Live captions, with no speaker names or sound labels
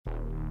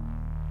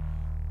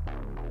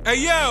Hey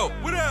yo,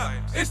 what up?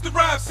 It's the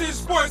Robson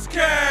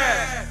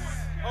Sportscast.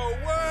 Oh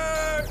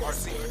word.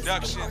 RC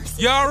Productions.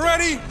 Y'all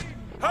ready?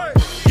 Hey.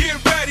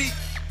 Get ready.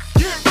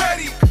 Get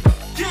ready.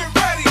 Get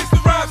ready. It's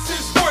the Robson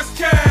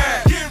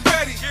Sportscast. Get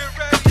ready. Get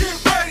ready.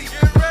 Get ready.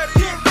 Get ready.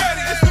 Get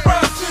ready. It's the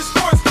Robson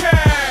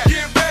Sportscast.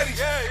 Get ready.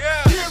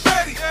 Yeah. Get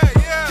ready.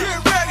 Yeah. Get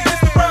ready.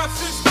 It's the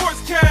Robson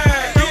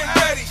Sportscast. Get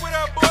ready. What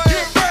up, boy?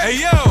 Get ready. Hey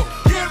yo.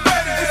 Get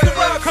ready. It's the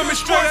Robson coming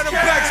straight out of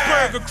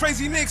Blacksburg. A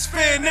crazy Knicks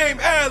fan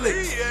named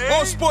Alex.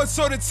 All sports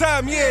all the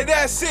time, yeah,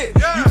 that's it.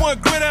 You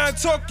want gridiron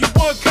talk, you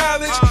want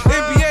college.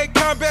 NBA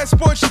combat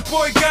sports, your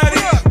boy got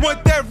it.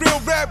 Want that real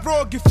rap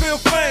raw, you feel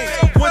fame.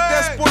 Want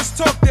that sports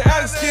talk, the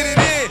Alex get it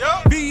in.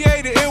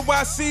 VA to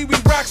NYC, we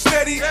rock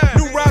steady.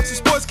 New Robson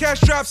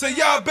Sportscast drops, so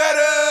y'all better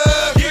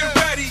get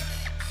ready.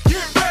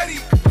 Get ready.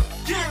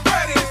 Get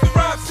ready. It's the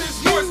Robson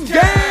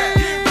Sportscast.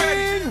 Get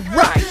ready.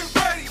 Right. Get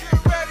ready.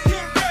 Get ready.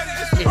 Get ready.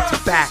 It's the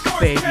It's back,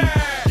 baby.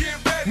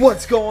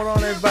 What's going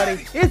on,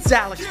 everybody? It's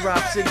Alex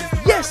Robson.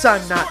 Yes,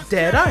 I'm not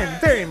dead. I am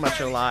very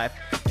much alive.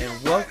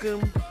 And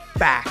welcome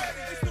back,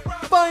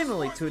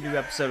 finally, to a new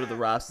episode of the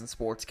Robson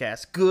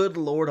Sportscast. Good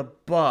Lord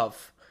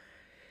above.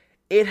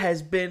 It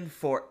has been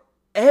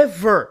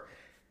forever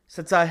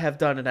since I have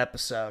done an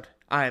episode.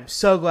 I am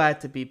so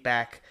glad to be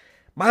back.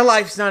 My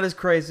life's not as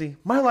crazy.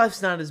 My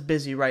life's not as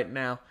busy right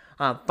now.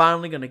 I'm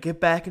finally going to get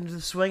back into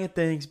the swing of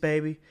things,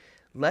 baby.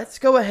 Let's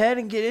go ahead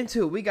and get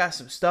into it. We got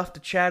some stuff to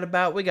chat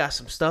about. We got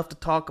some stuff to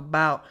talk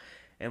about.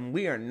 And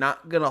we are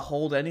not going to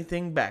hold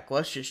anything back.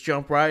 Let's just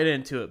jump right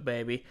into it,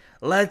 baby.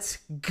 Let's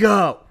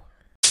go.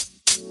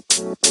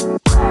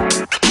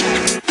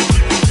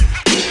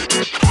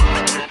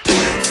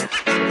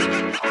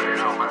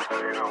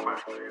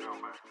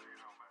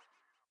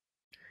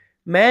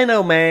 Man,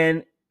 oh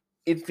man,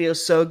 it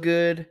feels so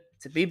good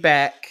to be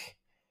back.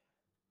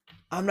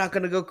 I'm not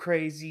going to go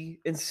crazy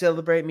and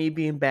celebrate me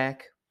being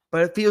back,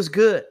 but it feels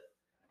good.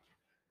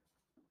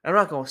 I'm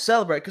not going to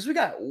celebrate because we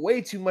got way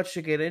too much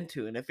to get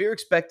into. And if you're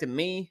expecting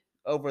me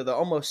over the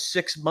almost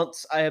 6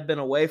 months I have been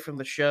away from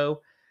the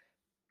show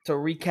to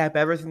recap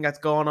everything that's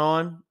going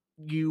on,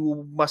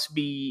 you must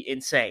be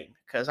insane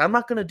because I'm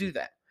not going to do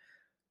that.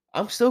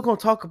 I'm still going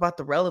to talk about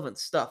the relevant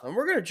stuff, and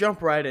we're going to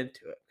jump right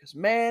into it because,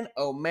 man,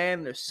 oh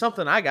man, there's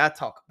something I got to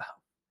talk about.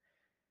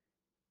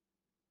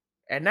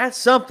 And that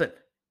something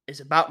is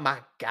about my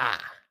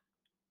guy.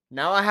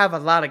 Now, I have a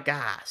lot of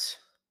guys,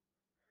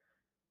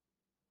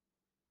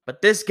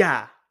 but this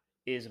guy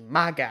is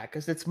my guy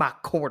because it's my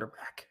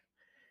quarterback.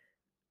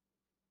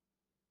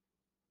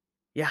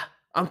 Yeah,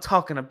 I'm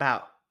talking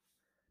about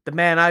the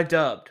man I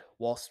dubbed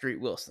Wall Street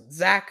Wilson,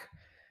 Zach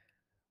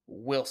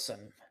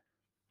Wilson.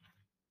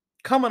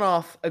 Coming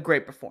off a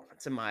great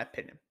performance, in my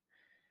opinion.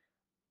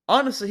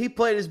 Honestly, he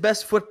played his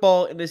best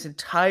football in his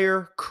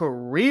entire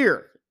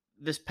career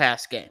this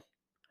past game.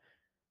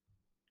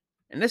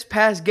 And this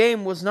past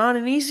game was not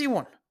an easy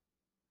one.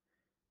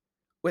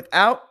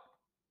 Without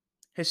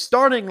his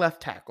starting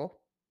left tackle,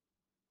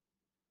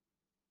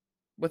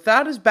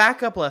 without his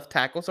backup left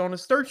tackle, so on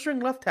his third string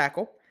left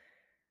tackle,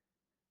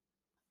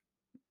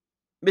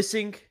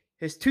 missing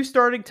his two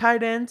starting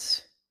tight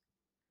ends,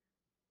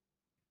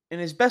 and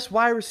his best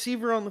wide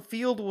receiver on the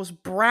field was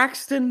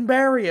Braxton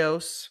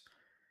Berrios.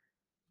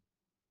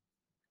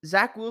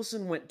 Zach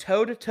Wilson went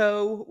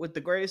toe-to-toe with the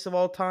greatest of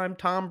all time,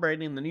 Tom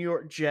Brady, and the New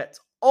York Jets.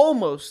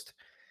 Almost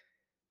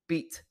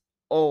beat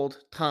old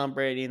Tom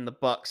Brady and the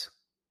Bucs.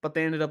 But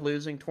they ended up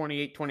losing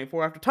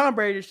 28-24 after Tom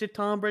Brady just did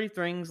Tom Brady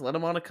things, let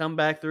him on a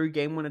comeback through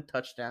game-winning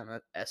touchdown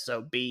at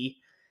SOB.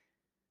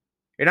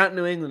 You're not in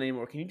New England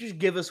anymore. Can you just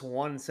give us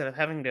one instead of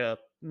having to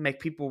make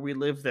people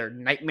relive their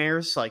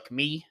nightmares like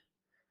me?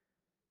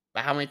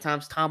 About how many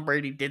times Tom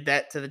Brady did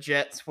that to the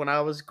Jets when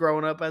I was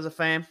growing up as a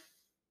fan?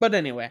 But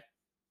anyway,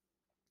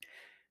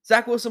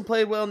 Zach Wilson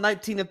played well,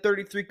 19 of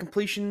 33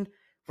 completion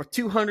for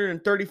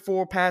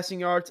 234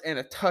 passing yards and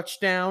a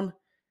touchdown.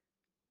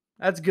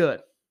 That's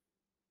good.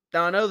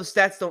 Now, I know the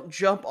stats don't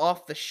jump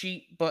off the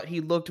sheet, but he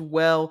looked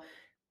well,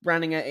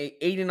 rounding at a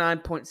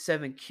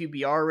 89.7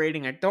 QBR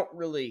rating. I don't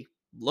really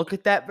look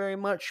at that very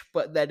much,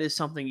 but that is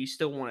something you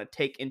still want to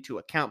take into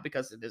account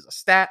because it is a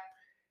stat.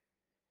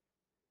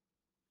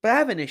 But I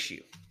have an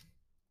issue,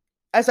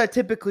 as I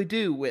typically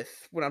do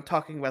with when I'm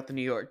talking about the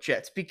New York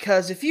Jets,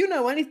 because if you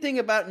know anything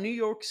about New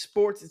York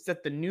sports, it's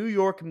that the New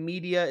York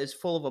media is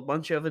full of a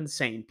bunch of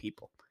insane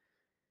people.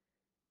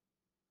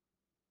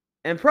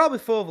 And probably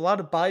full of a lot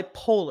of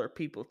bipolar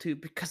people too,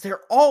 because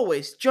they're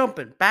always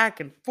jumping back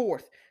and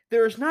forth.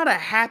 There is not a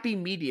happy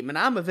medium, and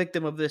I'm a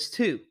victim of this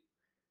too.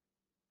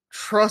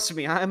 Trust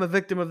me, I am a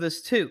victim of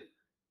this too.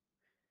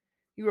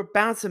 You are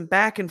bouncing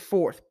back and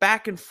forth,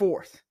 back and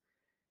forth.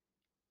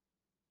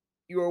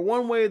 You are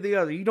one way or the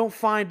other. You don't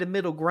find a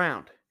middle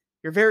ground.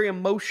 You're very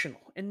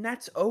emotional, and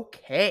that's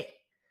okay.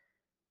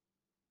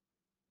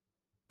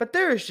 But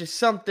there is just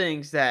some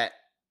things that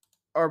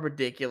are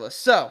ridiculous.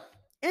 So,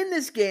 in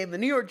this game, the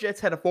New York Jets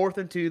had a 4th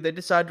and 2. They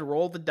decided to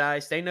roll the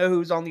dice. They know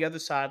who's on the other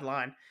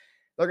sideline.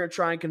 They're going to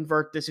try and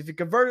convert this. If you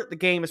convert it, the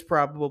game is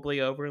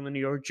probably over, and the New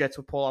York Jets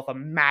will pull off a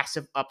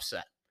massive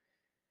upset.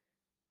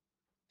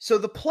 So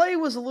the play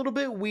was a little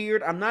bit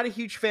weird. I'm not a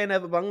huge fan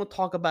of it, but I'm going to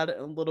talk about it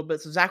in a little bit.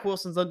 So Zach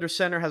Wilson's under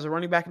center, has a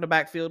running back in the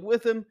backfield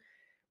with him.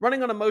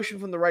 Running on a motion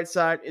from the right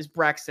side is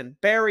Braxton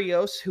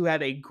Berrios, who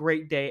had a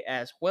great day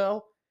as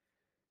well.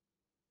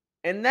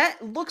 And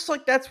that looks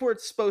like that's where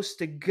it's supposed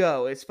to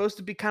go. It's supposed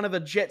to be kind of a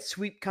jet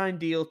sweep kind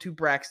deal to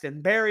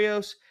Braxton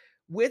Berrios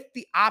with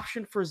the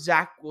option for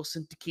Zach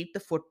Wilson to keep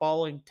the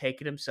football and take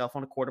it himself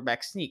on a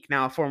quarterback sneak.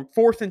 Now, from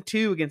 4th and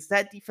 2 against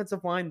that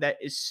defensive line, that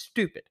is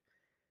stupid.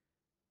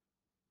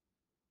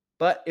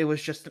 But it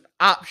was just an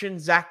option.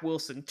 Zach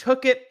Wilson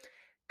took it,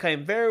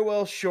 came very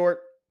well short,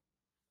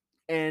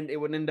 and it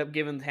would end up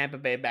giving Tampa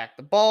Bay back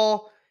the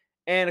ball.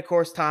 And of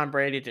course, Tom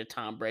Brady did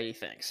Tom Brady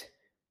things.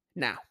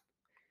 Now,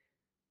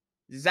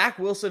 Zach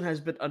Wilson has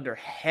been under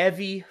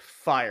heavy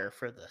fire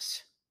for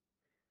this.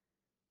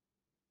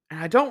 And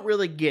I don't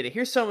really get it.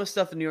 Here's some of the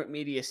stuff the New York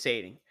media is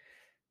saying.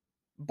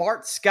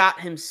 Bart Scott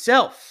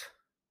himself,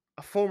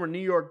 a former New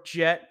York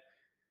Jet,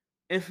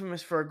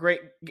 infamous for a great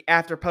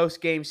after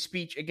post-game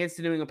speech against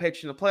the New England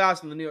Patriots in the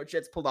playoffs, and the New York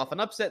Jets pulled off an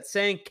upset,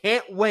 saying,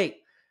 "Can't wait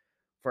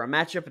for a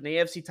matchup in the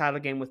AFC title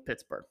game with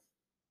Pittsburgh."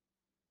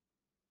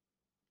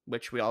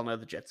 Which we all know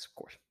the Jets, of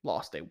course,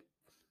 lost.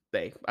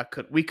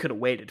 We could have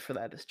waited for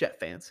that as Jet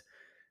fans.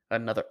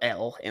 Another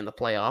L in the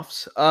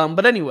playoffs.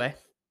 But anyway,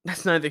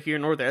 that's neither here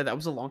nor there. That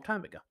was a long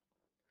time ago.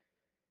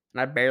 And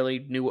I barely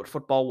knew what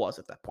football was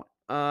at that point.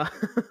 Not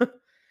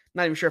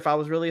even sure if I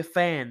was really a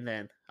fan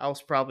then. I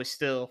was probably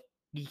still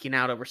geeking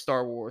out over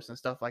Star Wars and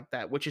stuff like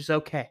that, which is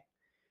okay.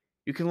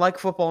 You can like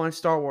football and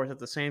Star Wars at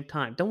the same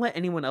time. Don't let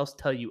anyone else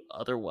tell you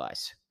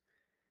otherwise.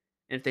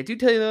 And if they do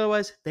tell you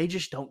otherwise, they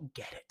just don't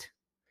get it.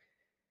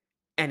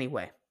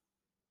 Anyway,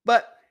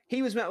 but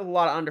he was met with a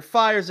lot of under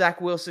fire. Zach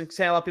Wilson,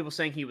 a lot of people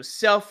saying he was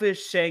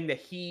selfish, saying that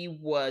he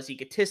was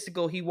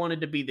egotistical. He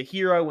wanted to be the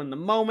hero in the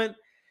moment.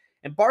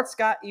 And Bart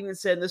Scott even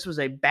said this was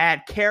a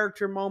bad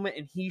character moment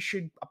and he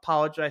should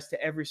apologize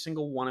to every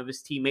single one of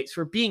his teammates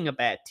for being a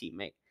bad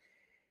teammate.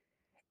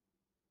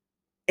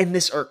 And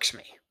this irks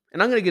me.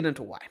 And I'm going to get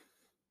into why.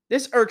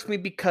 This irks me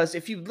because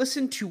if you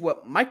listen to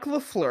what Mike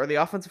LaFleur, the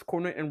offensive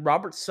coordinator, and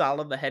Robert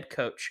Saleh, the head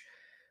coach,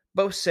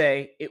 both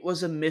say, it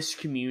was a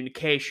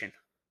miscommunication.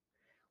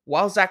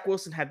 While Zach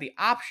Wilson had the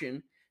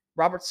option,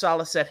 Robert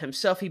Saleh said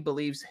himself he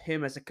believes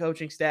him as a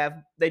coaching staff,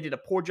 they did a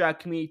poor job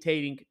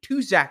communicating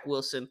to Zach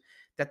Wilson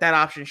that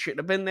option shouldn't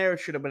have been there. It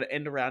should have been an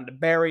end around to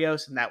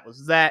Berrios, and that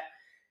was that.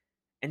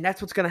 And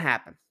that's what's going to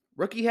happen.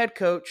 Rookie head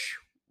coach,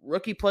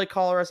 rookie play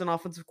caller as an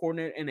offensive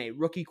coordinator, and a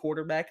rookie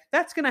quarterback.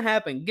 That's going to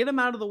happen. Get him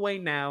out of the way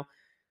now.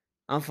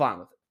 I'm fine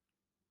with it.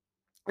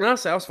 And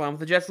honestly, I was fine with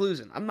the Jets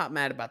losing. I'm not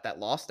mad about that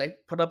loss. They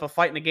put up a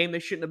fight in a game they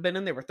shouldn't have been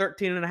in. They were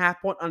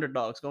 13.5-point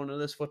underdogs going into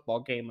this football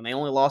game, and they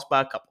only lost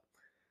by a couple.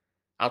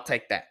 I'll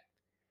take that.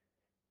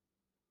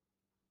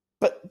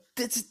 But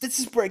this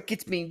is where it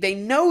gets me. They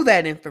know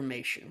that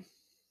information,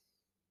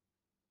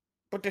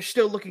 but they're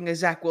still looking at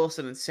Zach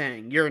Wilson and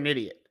saying, "You're an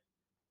idiot.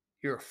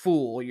 You're a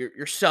fool.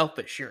 You're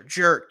selfish. You're a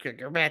jerk.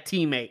 You're a bad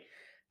teammate.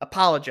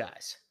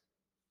 Apologize."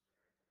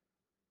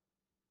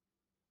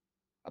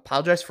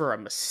 Apologize for a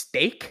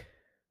mistake?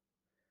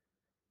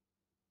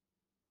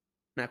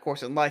 Now, of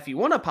course, in life, you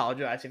want to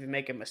apologize if you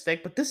make a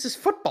mistake, but this is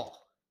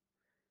football.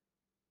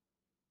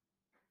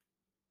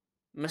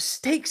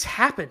 Mistakes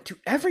happen to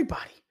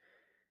everybody,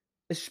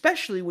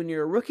 especially when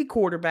you're a rookie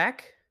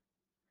quarterback,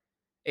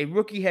 a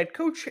rookie head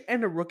coach,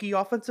 and a rookie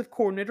offensive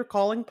coordinator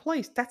calling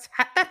plays. That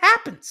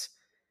happens.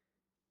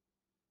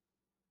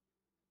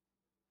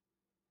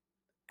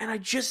 And I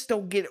just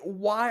don't get it.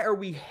 Why are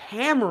we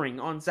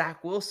hammering on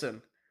Zach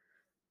Wilson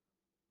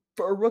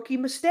for a rookie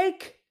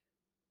mistake?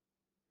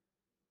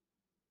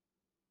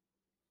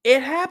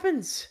 It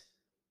happens.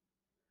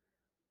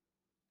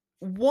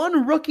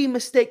 One rookie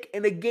mistake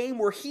in a game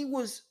where he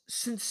was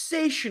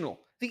sensational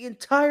the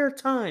entire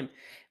time,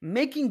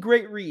 making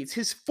great reads.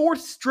 His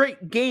 4th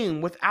straight game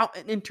without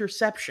an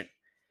interception.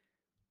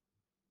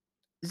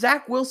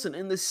 Zach Wilson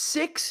in the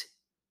 6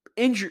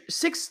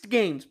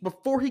 games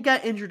before he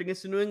got injured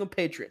against the New England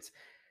Patriots,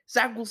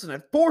 Zach Wilson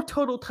had 4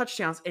 total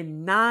touchdowns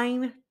and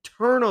 9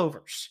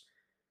 turnovers.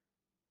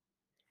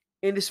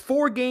 In his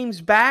 4 games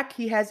back,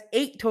 he has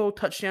 8 total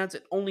touchdowns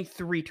and only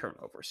 3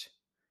 turnovers.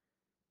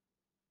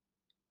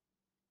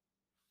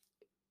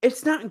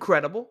 It's not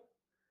incredible,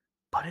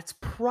 but it's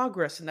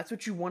progress, and that's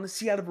what you want to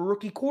see out of a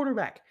rookie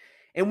quarterback.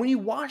 And when you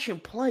watch him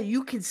play,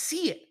 you can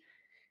see it.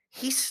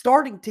 He's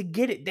starting to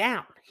get it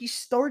down. He's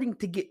starting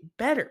to get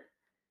better.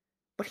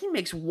 But he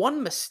makes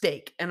one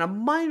mistake, and a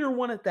minor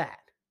one at that.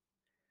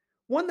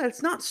 One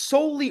that's not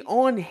solely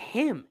on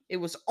him. It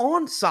was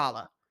on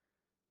Saleh.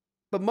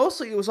 But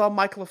mostly it was on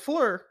Mike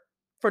LaFleur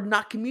for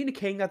not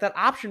communicating that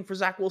option for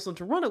Zach Wilson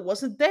to run, it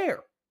wasn't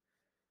there.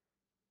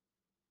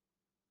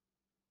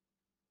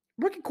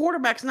 Rookie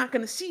quarterback's not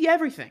going to see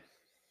everything.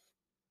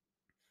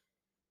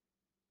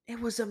 It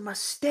was a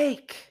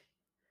mistake.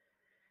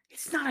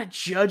 It's not a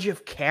judge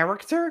of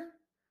character.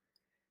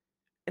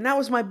 And that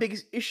was my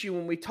biggest issue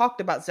when we talked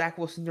about Zach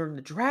Wilson during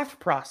the draft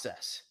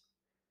process.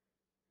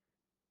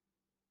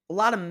 a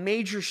lot of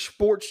major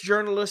sports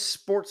journalists,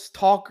 sports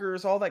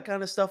talkers, all that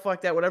kind of stuff like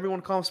that, whatever you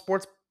want to call them,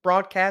 sports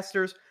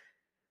broadcasters,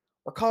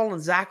 were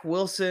calling Zach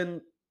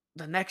Wilson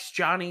the next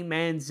Johnny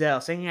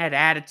Manziel, saying he had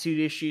attitude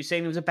issues,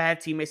 saying he was a bad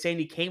teammate, saying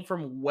he came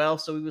from wealth,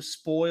 so he was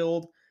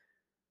spoiled.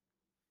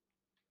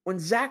 When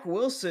Zach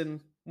Wilson,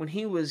 when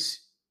he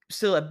was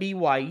still at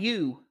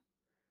BYU,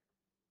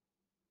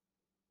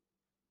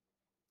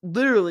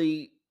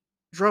 literally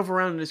drove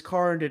around in his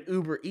car and did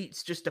Uber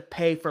Eats just to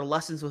pay for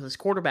lessons with his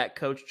quarterback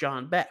coach,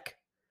 John Beck.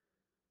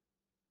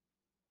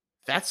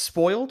 That's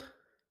spoiled.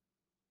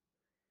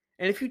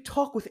 And if you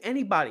talk with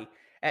anybody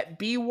at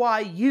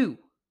BYU,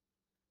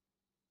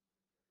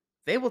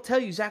 they will tell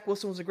you Zach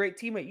Wilson was a great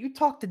teammate. You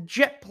talk to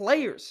Jet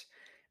players,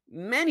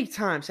 many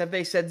times have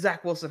they said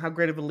Zach Wilson, how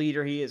great of a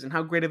leader he is and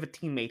how great of a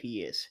teammate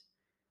he is.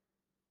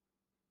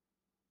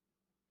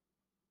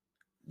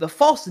 The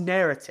false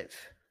narrative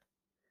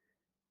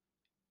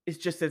is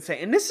just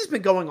insane. And this has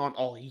been going on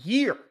all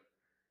year.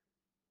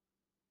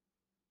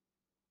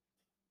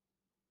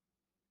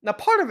 Now,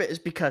 part of it is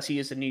because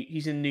he's in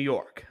New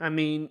York. I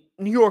mean,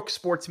 New York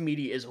sports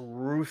media is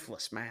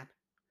ruthless, man.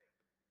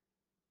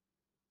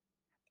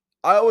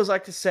 I always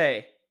like to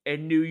say,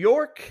 in New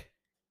York,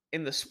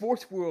 in the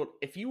sports world,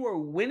 if you are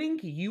winning,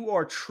 you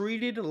are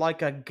treated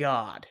like a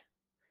god.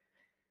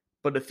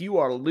 But if you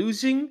are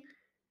losing,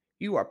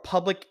 you are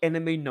public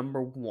enemy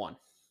number one.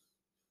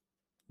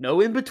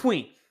 No in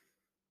between.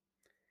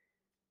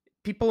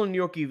 People in New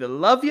York either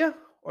love you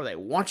or they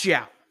want you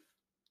out.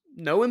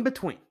 No in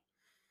between.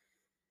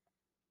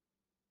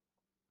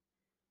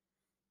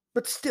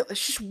 But still,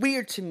 it's just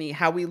weird to me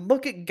how we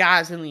look at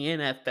guys in the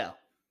NFL,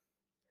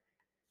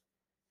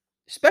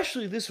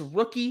 especially this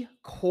rookie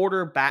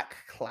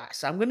quarterback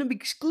class. I'm going to be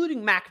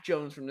excluding Mac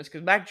Jones from this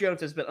because Mac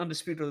Jones has been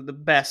undisputedly the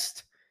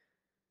best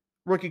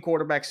rookie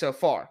quarterback so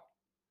far.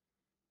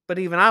 But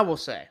even I will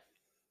say,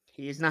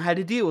 he has not had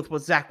to deal with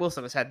what Zach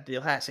Wilson has had to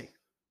deal, has he?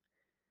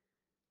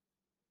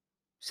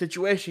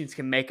 Situations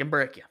can make and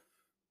break you.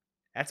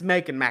 That's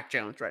making Mac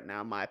Jones right now,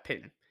 in my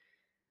opinion.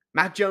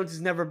 Mac Jones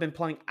has never been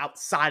playing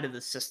outside of the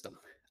system.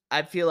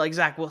 I feel like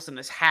Zach Wilson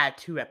has had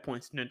to at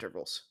points and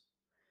intervals,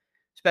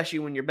 especially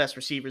when your best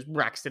receiver is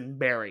Braxton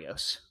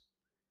Berrios.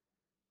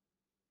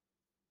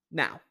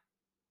 Now,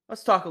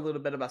 let's talk a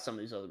little bit about some of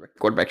these other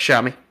quarterbacks,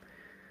 shall we?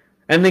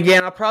 And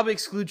again, I'll probably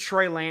exclude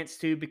Trey Lance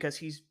too because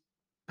he's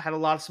had a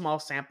lot of small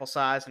sample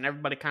size and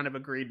everybody kind of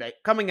agreed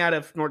that coming out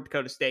of North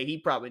Dakota State, he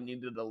probably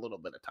needed a little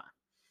bit of time.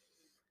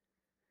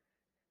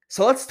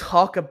 So let's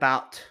talk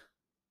about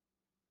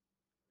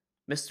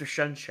Mr.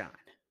 Sunshine,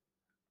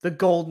 the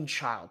golden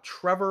child,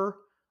 Trevor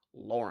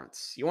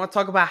Lawrence. You want to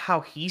talk about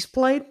how he's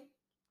played?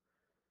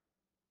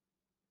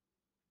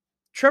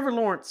 Trevor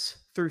Lawrence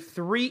threw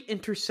 3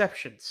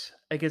 interceptions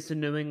against the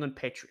New England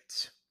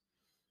Patriots.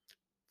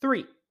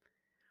 3.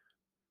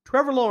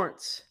 Trevor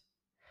Lawrence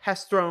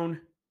has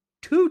thrown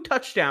 2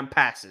 touchdown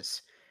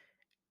passes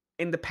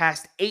in the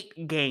past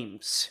 8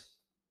 games.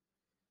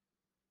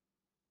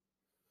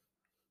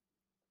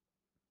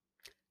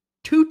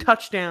 2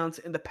 touchdowns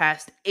in the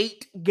past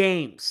 8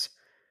 games.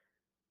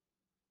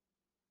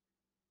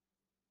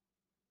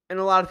 And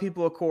a lot of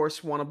people, of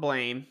course, want to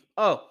blame,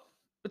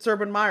 it's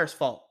Urban Meyer's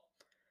fault.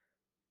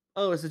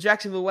 It's the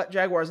Jacksonville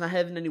Jaguars not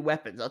having any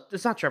weapons.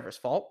 It's not Trevor's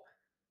fault.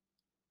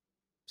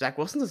 Zach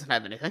Wilson doesn't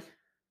have anything.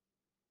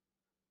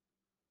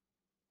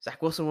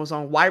 Zach Wilson was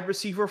on wide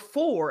receiver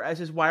 4 as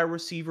his wide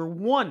receiver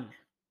 1.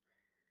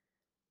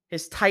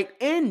 His tight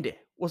end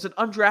was an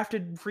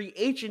undrafted free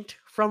agent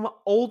from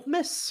Ole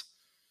Miss.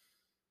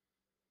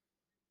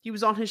 He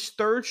was on his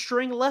 3rd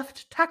string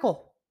left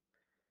tackle.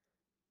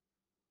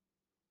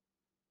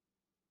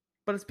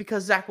 But it's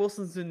because Zach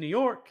Wilson's in New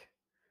York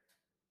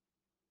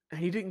and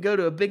he didn't go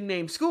to a big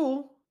name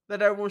school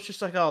that everyone's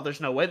just like, there's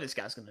no way this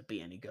guy's going to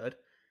be any good.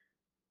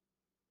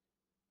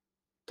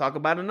 Talk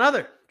about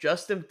another,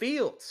 Justin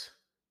Fields.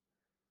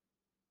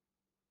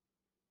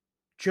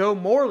 Joe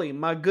Morley,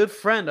 my good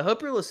friend. I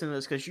hope you're listening to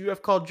this because you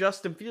have called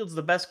Justin Fields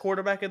the best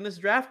quarterback in this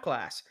draft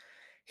class.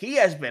 He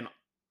has been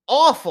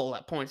awful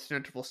at points and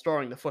intervals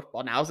throwing the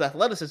football. Now, his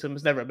athleticism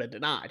has never been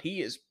denied.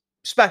 He is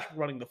special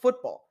running the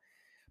football.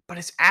 But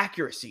his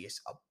accuracy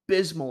is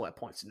abysmal at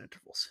points and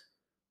intervals.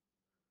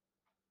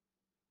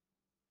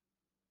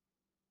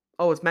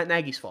 It's Matt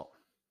Nagy's fault.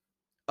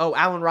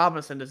 Allen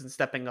Robinson isn't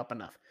stepping up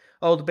enough.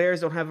 The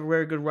Bears don't have a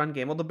very good run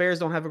game. The Bears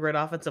don't have a great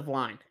offensive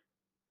line.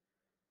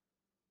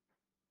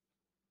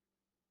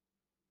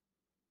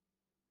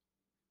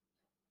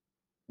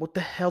 What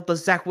the hell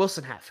does Zach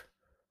Wilson have?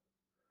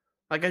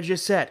 Like I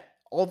just said,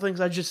 all the things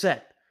I just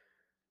said.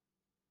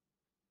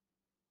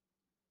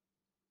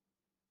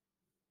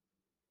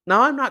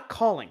 Now, I'm not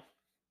calling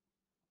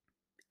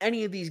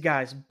any of these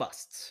guys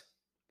busts.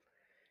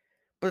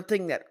 But the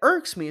thing that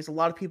irks me is a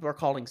lot of people are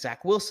calling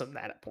Zach Wilson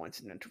that at points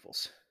and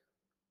intervals.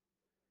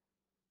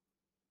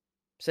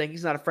 Saying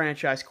he's not a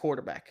franchise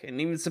quarterback.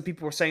 And even some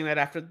people were saying that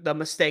after the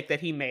mistake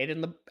that he made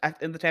in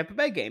the Tampa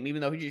Bay game,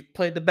 even though he just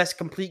played the best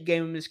complete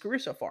game in his career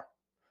so far.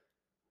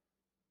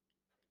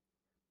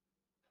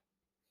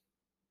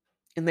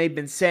 And they've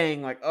been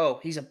saying, like, oh,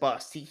 he's a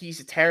bust. He's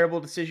a terrible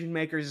decision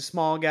maker. He's a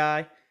small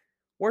guy.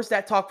 Where's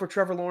that talk for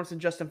Trevor Lawrence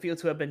and Justin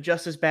Fields, who have been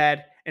just as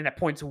bad and at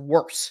points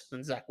worse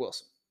than Zach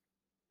Wilson?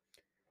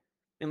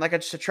 And like I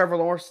just said, Trevor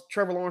Lawrence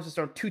has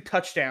thrown 2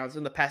 touchdowns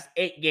in the past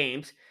 8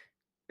 games,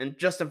 and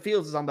Justin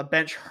Fields is on the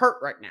bench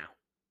hurt right now.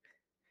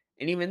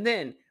 And even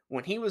then,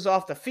 when he was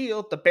off the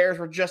field, the Bears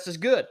were just as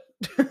good.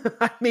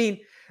 I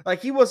mean,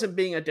 like, he wasn't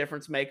being a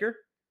difference maker.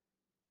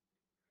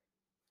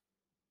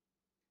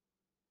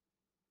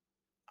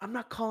 I'm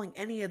not calling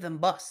any of them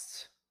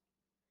busts.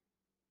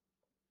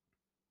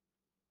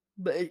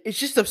 But it's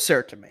just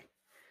absurd to me.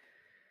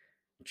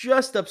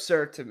 Just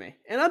absurd to me.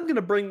 And I'm going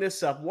to bring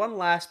this up one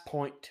last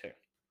point, too.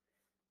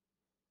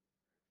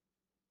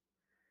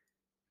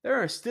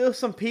 There are still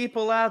some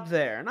people out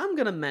there, and I'm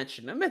going to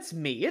mention them. It's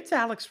me. It's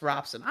Alex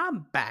Robson.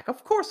 I'm back.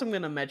 Of course I'm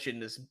going to mention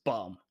this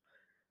bum.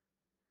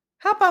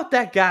 How about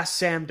that guy,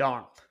 Sam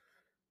Darnold?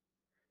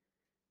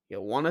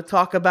 You want to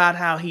talk about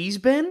how he's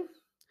been?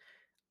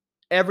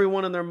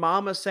 Everyone and their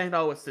mama saying,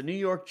 oh, it's the New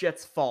York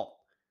Jets' fault.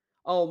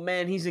 Oh,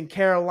 man, he's in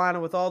Carolina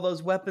with all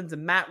those weapons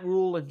and Matt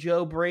Rule and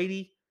Joe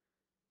Brady.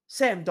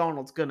 Sam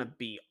Darnold's going to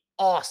be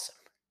awesome.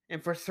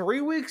 And for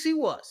 3 weeks, he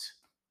was.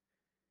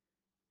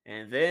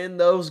 And then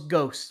those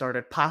ghosts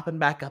started popping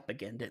back up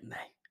again, didn't they?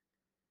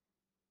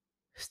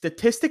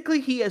 Statistically,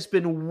 he has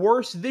been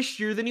worse this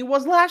year than he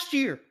was last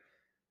year.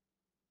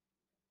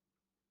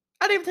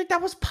 I didn't even think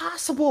that was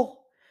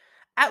possible.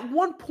 At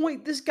one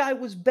point, this guy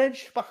was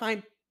benched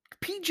behind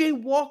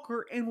PJ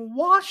Walker and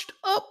washed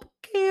up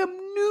Cam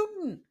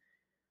Newton.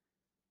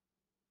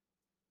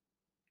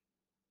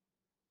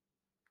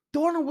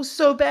 Darnold was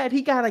so bad,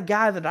 he got a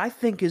guy that I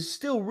think is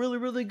still really,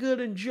 really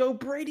good, and Joe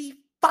Brady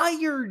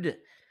fired.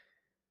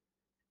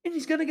 And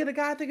he's going to get a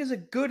guy I think is a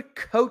good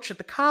coach at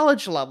the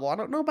college level. I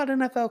don't know about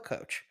NFL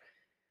coach.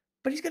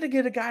 But he's going to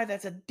get a guy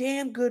that's a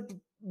damn good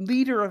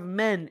leader of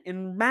men,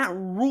 and Matt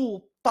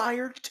Rule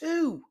fired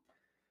too.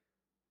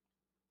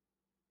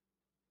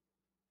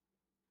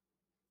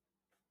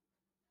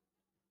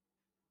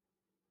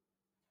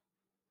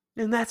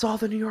 And that's all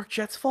the New York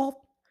Jets' fault?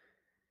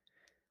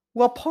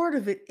 Well, part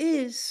of it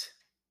is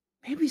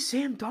maybe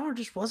Sam Darnold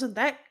just wasn't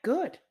that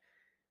good.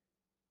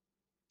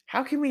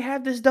 How can we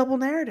have this double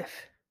narrative?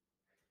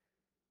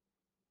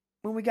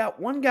 When we got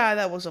one guy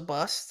that was a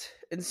bust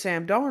in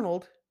Sam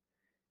Darnold,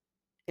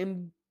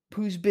 and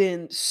who's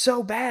been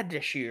so bad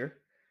this year,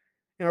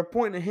 and we're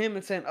pointing at him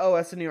and saying, oh,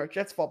 that's the New York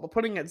Jets' fault, but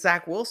putting at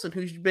Zach Wilson,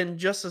 who's been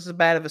just as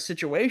bad of a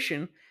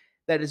situation,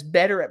 that is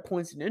better at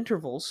points and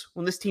intervals.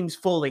 When this team's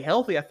fully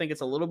healthy, I think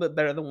it's a little bit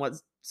better than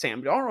what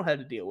Sam Darnold had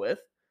to deal with.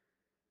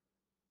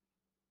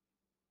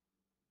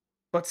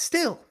 But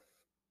still,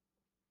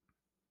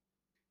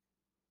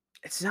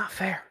 it's not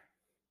fair.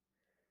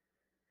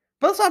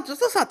 But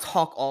let's not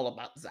talk all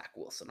about Zach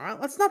Wilson, all right?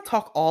 Let's not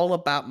talk all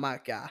about my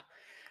guy.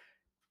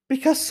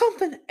 Because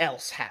something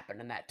else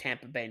happened in that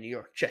Tampa Bay New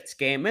York Jets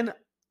game, and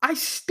I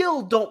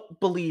still don't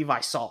believe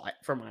I saw it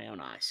from my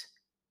own eyes.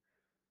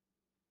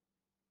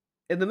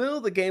 In the middle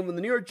of the game, when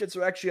the New York Jets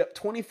were actually up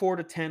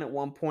 24-10 at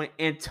one point,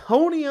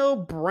 Antonio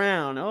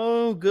Brown,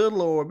 oh good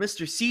lord,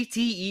 Mr.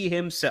 CTE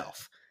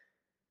himself,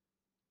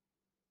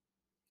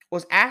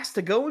 was asked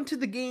to go into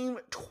the game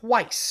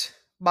twice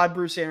by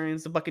Bruce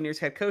Arians, the Buccaneers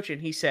head coach, and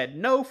he said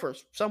no for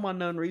some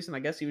unknown reason. I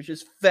guess he was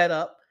just fed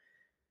up.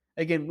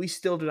 Again, we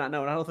still do not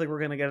know, and I don't think we're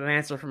going to get an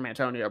answer from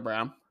Antonio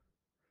Brown.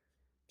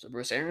 So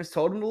Bruce Arians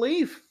told him to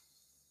leave.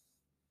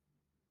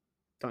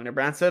 Antonio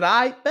Brown said,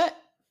 I bet.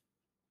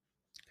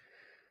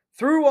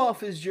 Threw off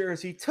his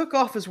jersey, took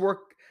off his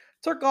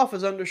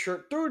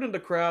undershirt, threw it in the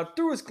crowd,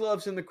 threw his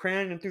gloves in the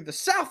crowd, and through the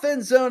south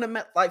end zone at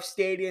MetLife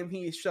Stadium,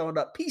 he showed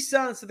up peace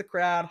signs to the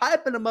crowd,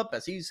 hyping him up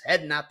as he's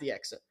heading out the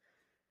exit.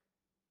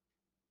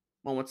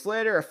 Moments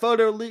later, a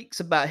photo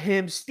leaks about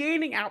him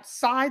standing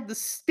outside the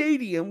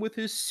stadium with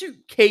his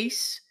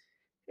suitcase,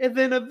 and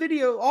then a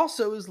video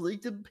also is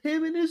leaked of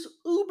him in his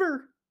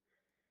Uber.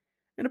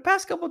 In the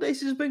past couple of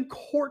days, he's been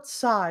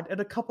courtside at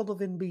a couple of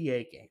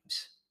NBA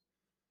games.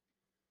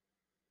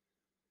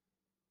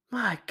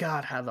 My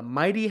God, how the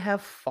mighty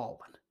have fallen.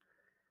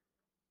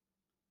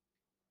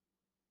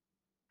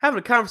 Having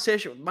a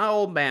conversation with my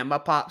old man, my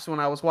pops, when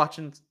I was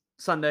watching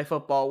Sunday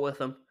football with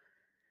him.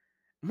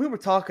 We were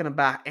talking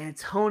about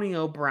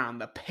Antonio Brown,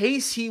 the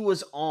pace he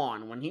was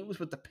on when he was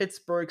with the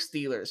Pittsburgh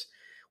Steelers,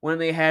 when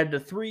they had the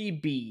 3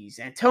 Bs,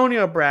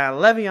 Antonio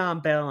Brown,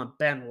 Le'Veon Bell, and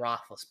Ben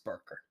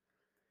Roethlisberger.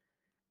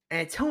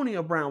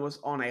 Antonio Brown was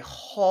on a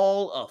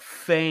Hall of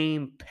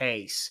Fame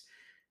pace.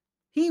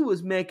 He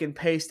was making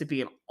pace to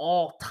be an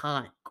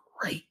all-time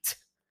great.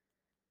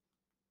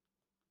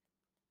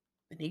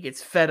 And he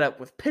gets fed up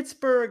with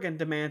Pittsburgh and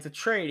demands a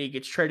trade. He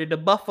gets traded to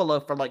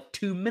Buffalo for like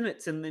 2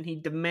 minutes, and then he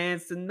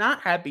demands to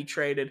not have be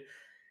traded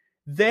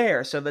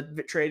there. So the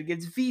trade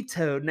gets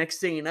vetoed. Next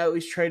thing you know,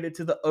 he's traded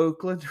to the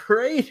Oakland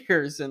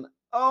Raiders. And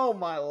oh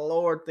my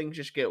lord, things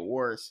just get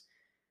worse.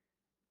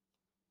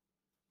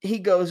 He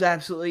goes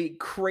absolutely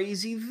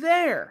crazy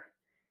there.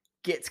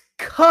 Gets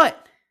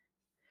cut.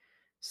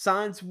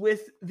 signs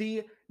with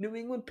the New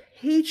England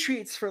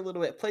Patriots for a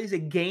little bit, plays a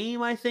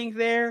game, I think,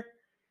 there,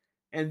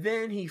 and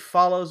then he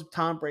follows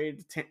Tom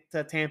Brady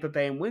to Tampa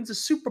Bay and wins a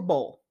Super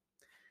Bowl.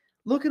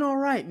 Looking all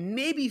right.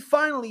 Maybe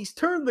finally he's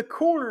turned the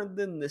corner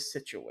in this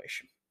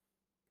situation.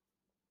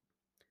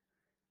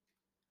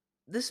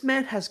 This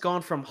man has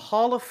gone from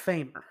Hall of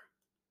Famer,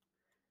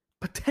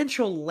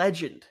 potential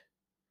legend,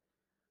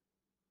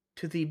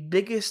 to the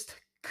biggest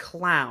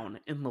clown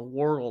in the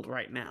world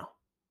right now.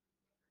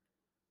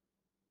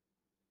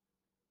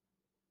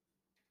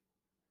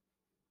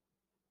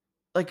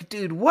 Like,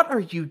 dude, what are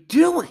you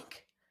doing?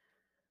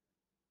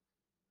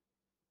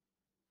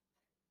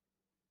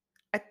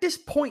 At this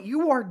point,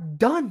 you are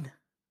done.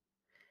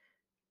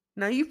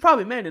 Now, you've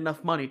probably made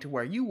enough money to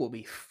where you will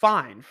be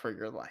fine for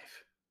your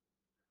life.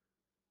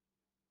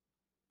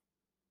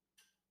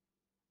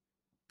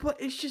 But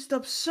it's just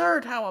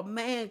absurd how a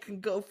man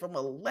can go from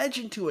a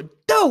legend to a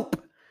dope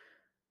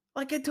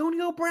like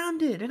Antonio Brown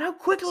did, and how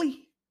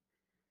quickly.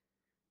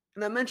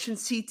 And I mentioned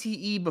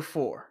CTE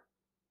before.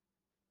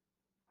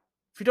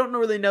 If you don't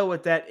really know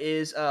what that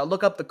is,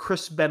 look up the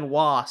Chris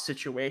Benoit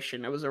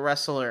situation. It was a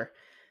wrestler.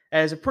 It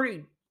has a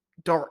pretty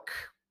dark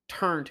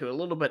turn to it, a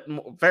little bit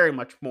more, very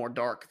much more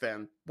dark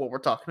than what we're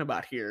talking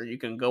about here. You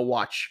can go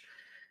watch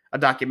a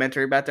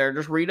documentary about that or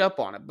just read up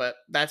on it. But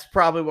that's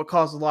probably what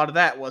caused a lot of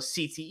that was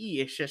CTE.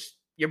 It's just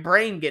your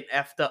brain getting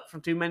effed up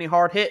from too many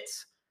hard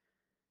hits.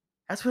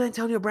 That's what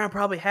Antonio Brown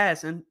probably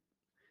has. And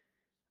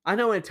I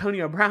know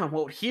Antonio Brown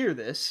won't hear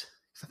this,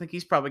 because I think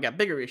he's probably got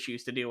bigger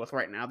issues to deal with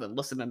right now than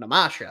listening to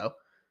my show.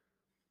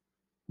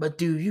 But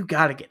dude, you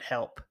gotta get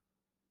help.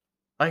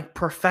 Like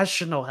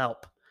professional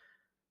help.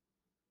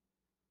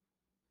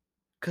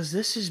 Because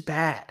this is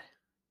bad.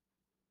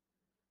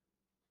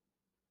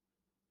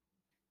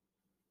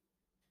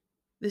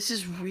 This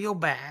is real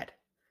bad.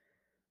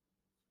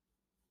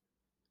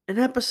 An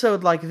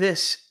episode like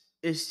this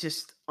is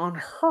just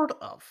unheard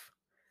of.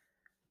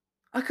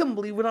 I couldn't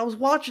believe what I was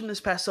watching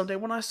this past Sunday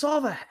when I saw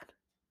that.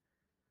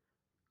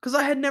 Because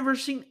I had never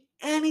seen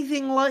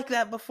anything like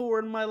that before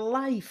in my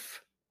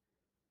life.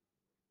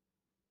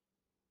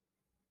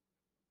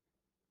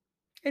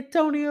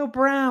 Antonio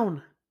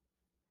Brown.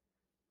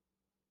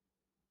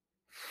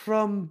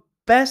 From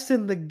best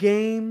in the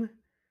game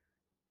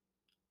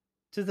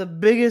to the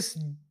biggest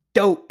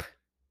dope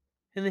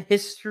in the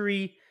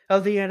history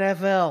of the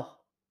NFL.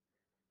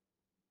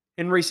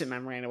 In recent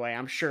memory, anyway.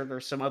 I'm sure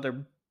there's some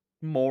other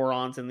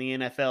morons in the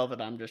NFL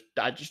that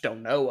I just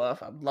don't know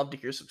of. I'd love to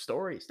hear some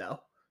stories, though.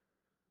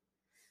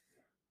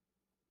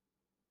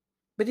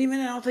 But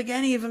even I don't think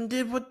any of them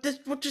did what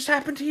just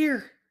happened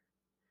here.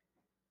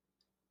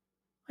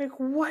 Like,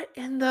 what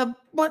in the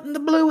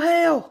blue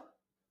hell?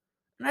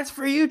 And that's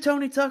for you,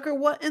 Tony Tucker.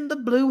 What in the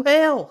blue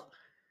hell?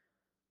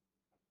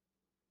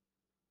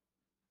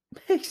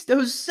 Makes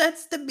no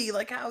sense to me.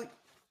 Like, how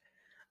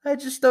I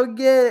just don't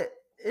get it.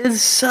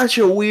 It's such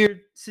a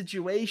weird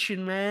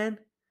situation, man.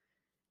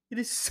 It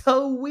is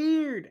so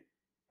weird.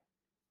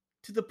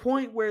 To the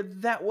point where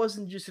that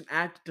wasn't just an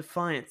act of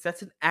defiance.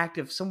 That's an act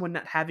of someone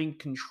not having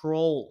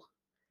control.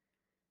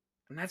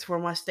 And that's where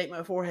my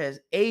statement before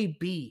has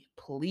AB,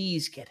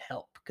 please get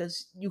help.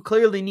 Because you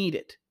clearly need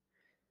it.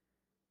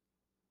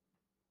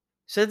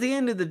 So at the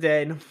end of the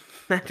day, no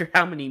matter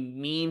how many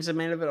memes I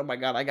made of it, oh my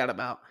god, I got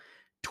about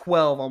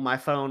 12 on my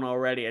phone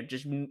already. I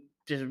just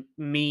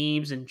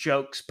memes and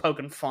jokes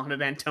poking fun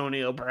at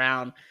Antonio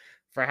Brown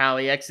for how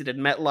he exited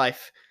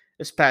MetLife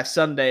this past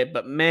Sunday.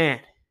 But man,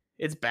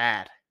 it's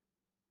bad.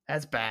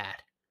 That's bad.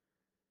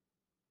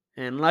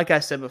 And like I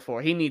said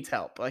before, he needs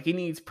help. Like, he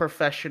needs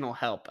professional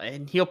help.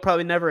 And he'll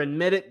probably never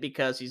admit it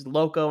because he's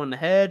loco in the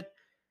head.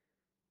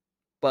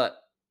 But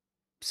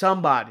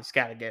somebody's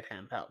got to get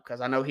him help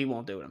because I know he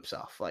won't do it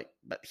himself. Like,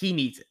 but he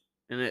needs it.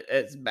 And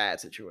it's a bad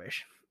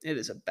situation. It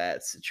is a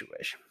bad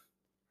situation.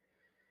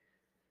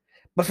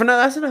 But for now,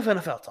 that's enough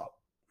NFL talk.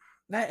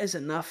 That is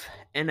enough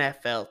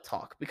NFL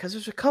talk because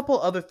there's a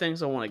couple other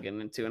things I want to get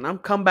into. And I'm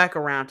come back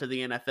around to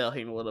the NFL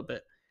here in a little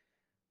bit.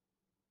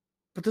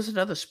 But there's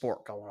another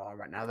sport going on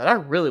right now that I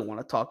really want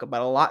to talk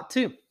about a lot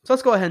too. So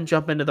let's go ahead and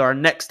jump into our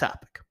next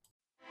topic.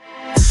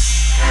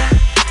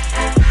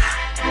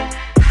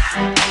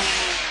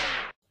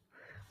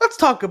 Let's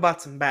talk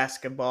about some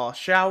basketball,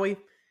 shall we?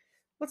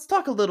 Let's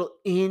talk a little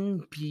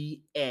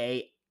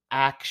NBA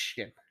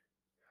action.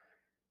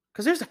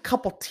 Because there's a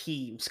couple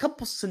teams, a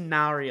couple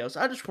scenarios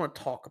I just want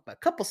to talk about. A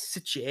couple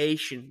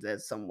situations,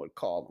 as some would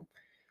call them.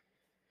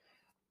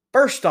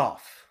 First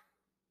off,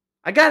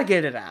 I got to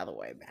get it out of the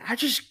way, man. I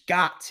just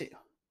got to.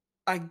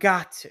 I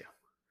got to.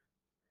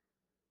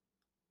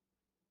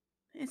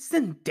 It's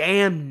the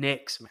damn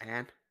Knicks,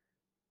 man.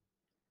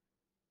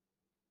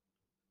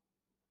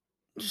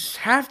 Just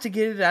have to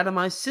get it out of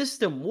my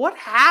system. What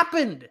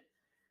happened?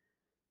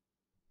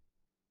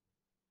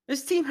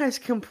 This team has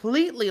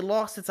completely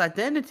lost its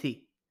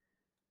identity.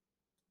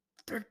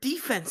 Their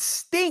defense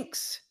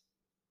stinks.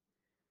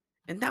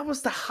 And that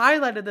was the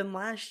highlight of them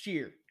last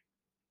year.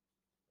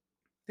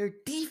 Their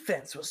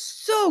defense was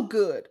so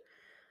good.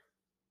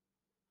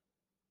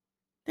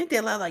 I think they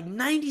allow like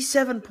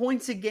 97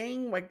 points a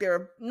game. Like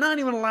they're not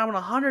even allowing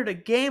 100 a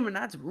game, and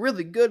that's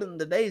really good in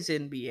today's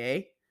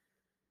NBA.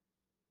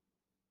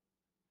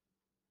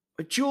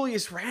 But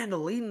Julius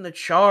Randle leading the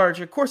charge.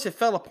 Of course, it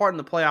fell apart in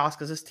the playoffs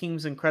because this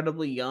team's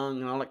incredibly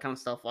young and all that kind of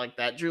stuff like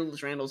that.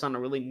 Julius Randle's not a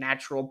really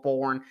natural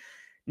born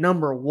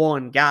number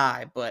one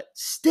guy, but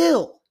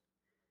still,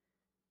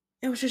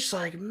 it was just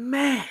like,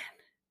 man,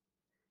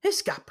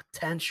 this got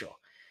potential.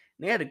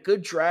 And they had a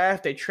good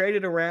draft. They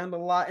traded around a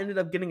lot. Ended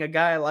up getting a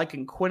guy like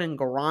Quentin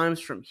Grimes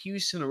from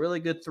Houston, a really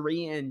good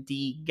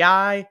 3-and-D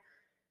guy.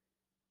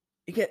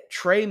 You get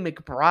Miles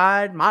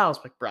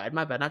McBride.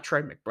 My bad, not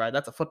Trey McBride.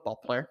 That's a football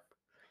player.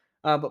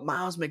 But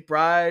Miles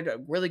McBride,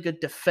 a really good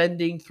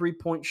defending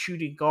 3-point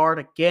shooting guard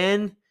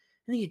again. And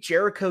then you get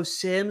Jericho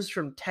Sims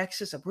from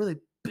Texas, a really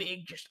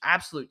big, just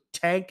absolute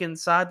tank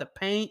inside the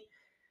paint.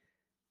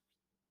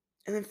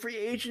 And then free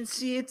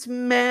agency, it's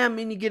meh. I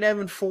mean, you get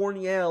Evan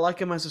Fournier. I like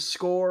him as a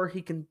scorer.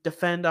 He can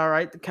defend all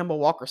right. The Kemba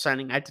Walker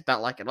signing, I did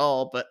not like at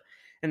all.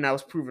 And I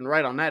was proven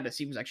right on that as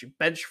he was actually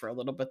benched for a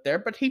little bit there.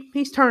 But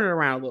he's turning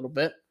around a little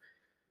bit.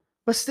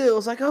 But still,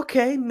 it's like,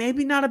 okay,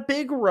 maybe not a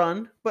big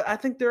run, but I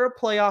think they're a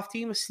playoff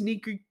team, a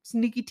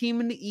sneaky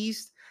team in the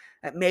East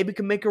that maybe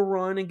can make a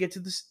run and get to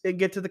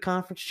the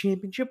conference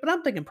championship. But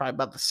I'm thinking probably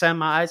about the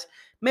semis,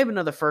 maybe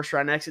another first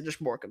round exit, just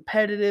more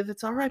competitive.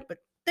 It's all right, but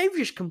they've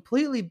just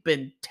completely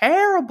been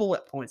terrible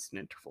at points and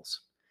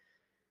intervals.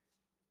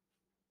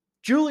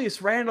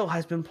 Julius Randle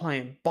has been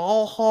playing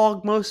ball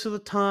hog most of the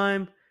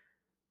time.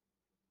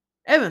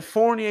 Evan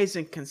Fournier's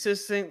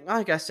inconsistent.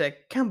 Like I said,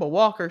 Kemba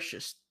Walker's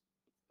just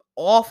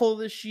awful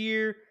this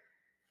year.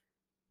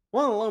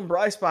 One of the lone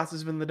bright spots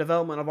has been the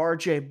development of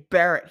RJ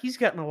Barrett. He's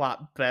gotten a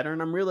lot better,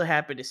 and I'm really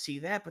happy to see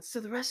that. But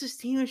still, the rest of his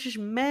team is just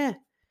meh.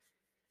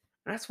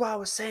 That's why I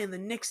was saying the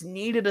Knicks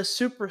needed a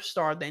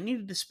superstar. They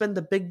needed to spend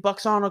the big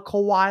bucks on a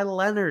Kawhi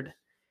Leonard.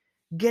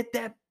 Get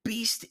that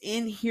beast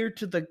in here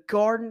to the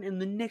Garden,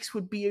 and the Knicks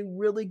would be a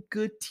really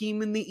good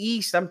team in the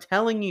East. I'm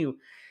telling you,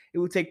 it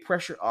would take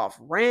pressure off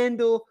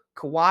Randall.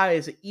 Kawhi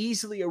is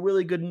easily a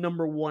really good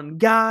number one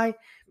guy.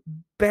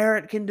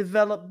 Barrett can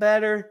develop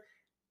better.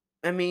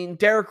 I mean,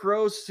 Derrick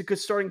Rose is a good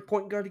starting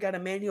point guard. You got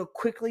Emmanuel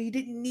quickly. You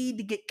didn't need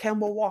to get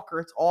Kemba Walker.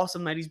 It's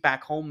awesome that he's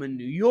back home in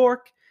New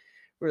York.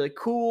 Really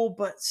cool,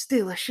 but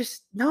still, it's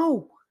just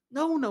no.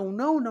 It's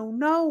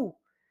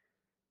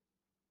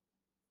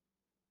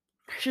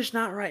just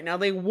not right. Now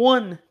they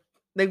won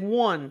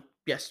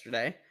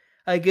yesterday.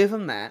 I give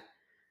them that.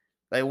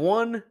 They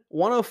won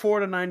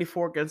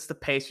 104-94 against the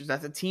Pacers.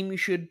 That's a team you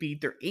should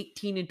beat. They're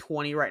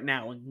 18-20 right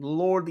now, and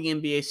Lord, the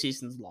NBA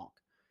season's long.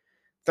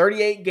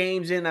 38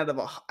 games in out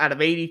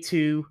of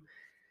 82.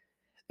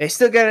 They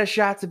still got a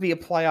shot to be a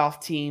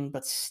playoff team,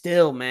 but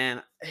still,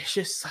 man, it's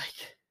just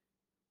like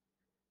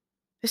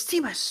this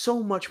team has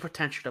so much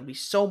potential to be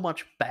so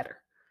much better.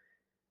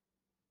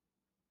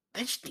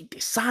 They just need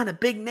to sign a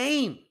big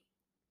name.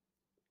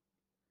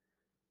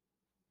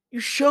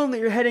 You've shown that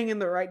you're heading in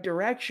the right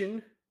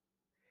direction.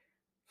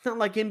 It's not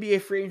like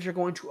NBA free agents are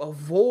going to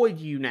avoid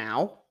you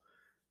now.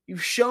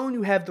 You've shown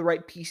you have the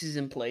right pieces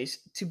in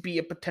place to be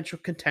a potential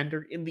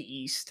contender in the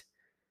East.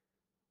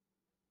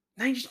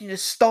 Now you just need a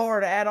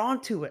star to add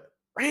on to it.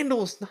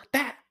 Randall's not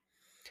that.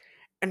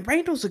 And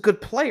Randall's a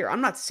good player.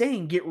 I'm not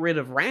saying get rid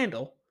of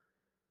Randall.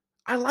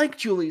 I like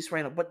Julius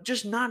Randle, but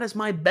just not as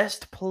my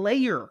best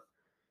player.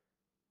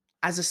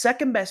 As a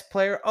second best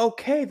player,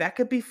 okay, that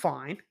could be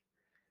fine.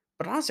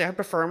 But honestly, I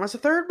prefer him as a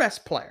third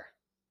best player.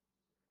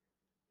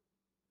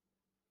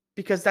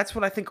 Because that's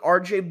what I think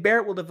RJ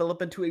Barrett will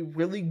develop into a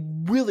really,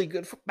 really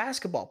good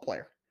basketball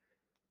player.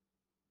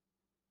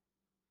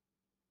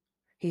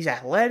 He's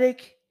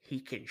athletic.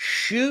 He can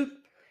shoot.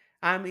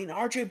 I mean,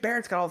 RJ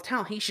Barrett's got all the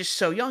talent. He's just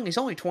so young. He's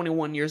only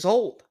 21 years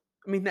old.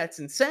 I mean, that's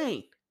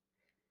insane.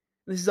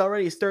 This is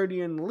already his third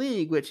year in the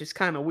league, which is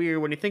kind of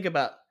weird when you think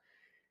about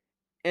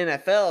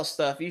NFL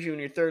stuff. Usually when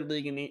you're third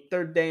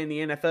day in the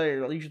NFL,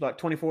 you're usually like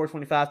 24,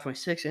 25,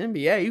 26.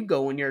 NBA, you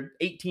go when you're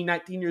 18,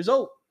 19 years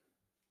old.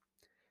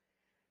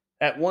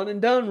 That one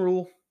and done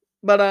rule.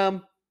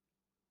 But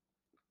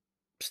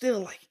still,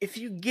 like, if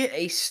you get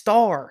a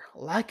star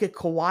like a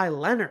Kawhi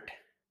Leonard,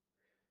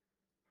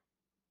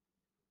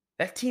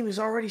 that team is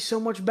already so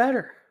much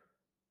better.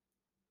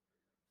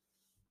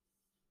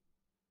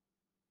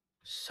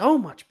 So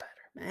much better,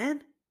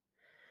 man.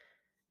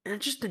 And it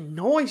just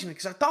annoys me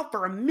because I thought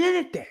for a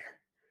minute there,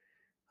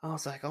 I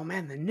was like, oh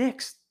man, the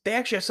Knicks, they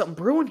actually have something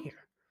brewing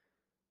here.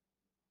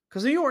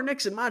 Because the New York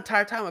Knicks, in my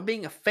entire time of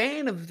being a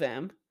fan of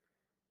them,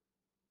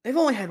 they've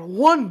only had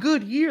one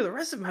good year. The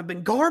rest of them have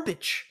been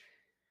garbage.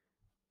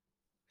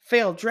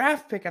 Failed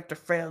draft pick after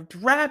failed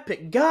draft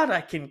pick. God,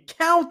 I can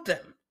count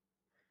them.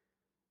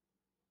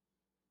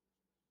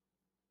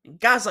 And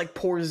guys like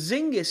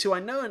Porzingis, who I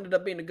know ended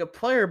up being a good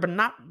player,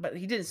 but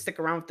he didn't stick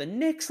around with the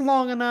Knicks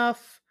long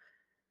enough.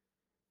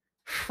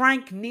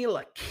 Frank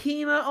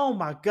Ntilikina, oh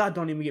my God,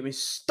 don't even get me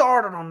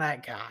started on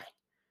that guy.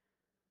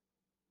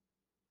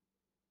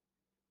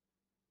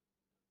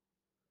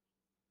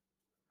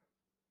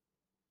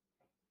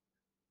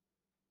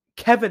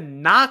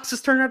 Kevin Knox has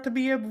turned out to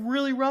be a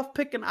really rough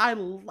pick, and I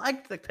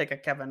liked the pick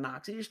of Kevin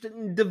Knox. He just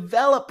didn't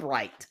develop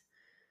right.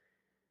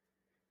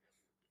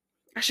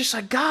 It's just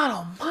like, God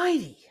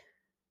almighty.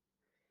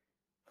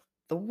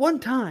 The one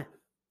time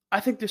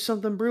I think there's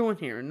something brewing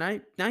here, and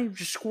now you've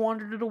just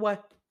squandered it away.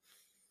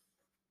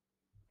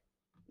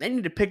 They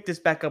need to pick this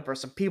back up or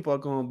some people are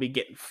going to be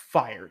getting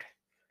fired.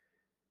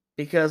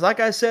 Because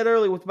like I said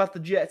earlier about the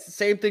Jets, the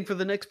same thing for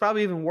the Knicks,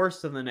 probably even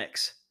worse than the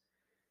Knicks.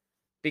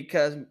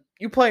 Because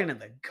you're playing in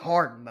the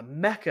Garden, the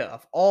mecca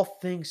of all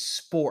things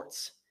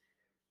sports.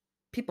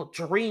 People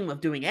dream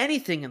of doing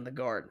anything in the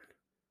Garden.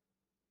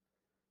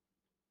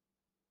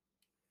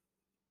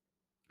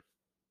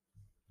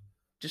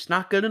 Just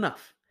not good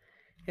enough.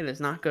 It is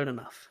not good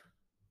enough.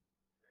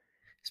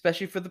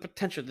 Especially for the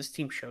potential this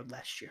team showed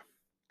last year.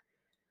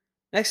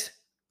 Next,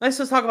 let's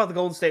talk about the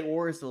Golden State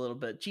Warriors a little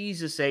bit.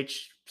 Jesus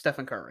H.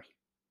 Stephen Curry.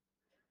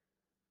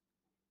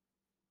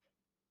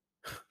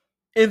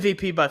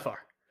 MVP by far.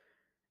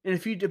 And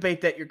if you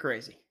debate that, you're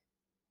crazy.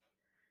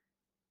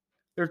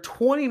 They're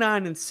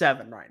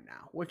 29-7 right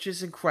now, which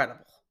is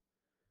incredible.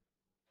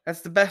 That's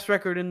the best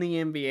record in the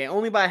NBA.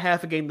 Only by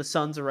half a game, the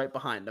Suns are right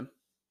behind them.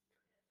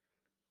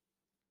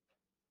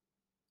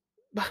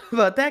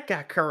 But that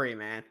guy Curry,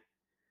 man.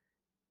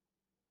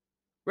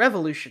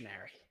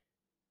 Revolutionary.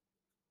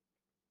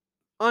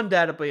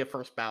 Undoubtedly a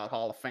first ballot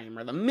Hall of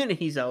Famer. The minute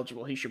he's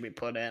eligible, he should be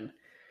put in.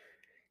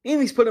 Even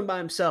if he's put in by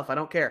himself, I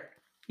don't care.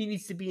 He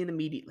needs to be in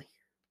immediately.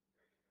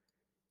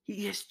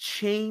 He has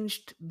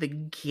changed the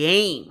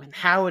game and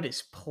how it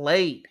is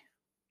played.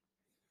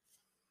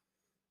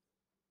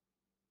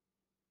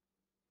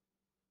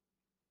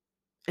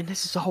 And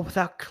this is all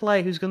without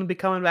Clay, who's going to be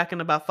coming back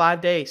in about 5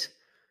 days.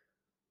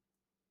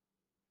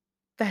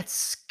 That's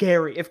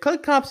scary. If Clay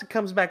Thompson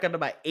comes back at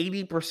about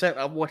 80%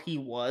 of what he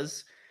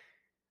was,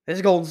 this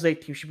Golden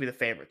State team should be the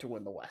favorite to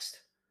win the West.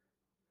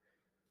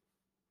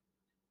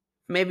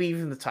 Maybe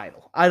even the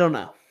title. I don't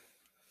know.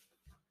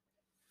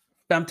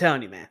 But I'm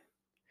telling you, man.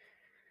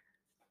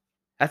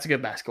 That's a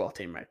good basketball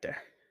team right there.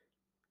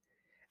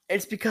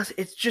 It's because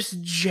it's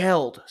just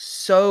gelled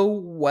so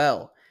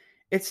well.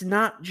 It's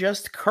not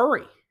just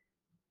Curry.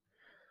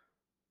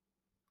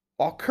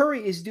 While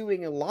Curry is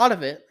doing a lot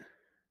of it,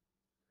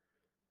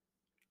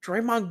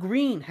 Draymond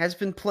Green has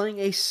been playing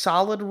a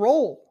solid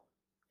role.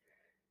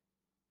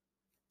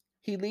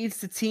 He leads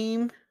the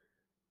team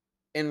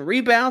in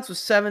rebounds with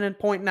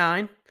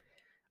 7.9,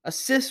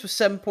 assists with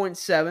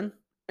 7.7,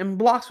 and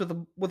blocks with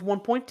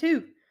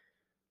 1.2.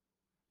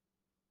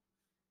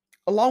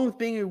 Along with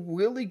being a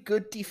really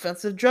good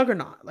defensive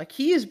juggernaut. Like,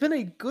 he has been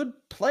a good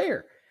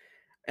player.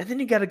 And then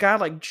you got a guy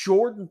like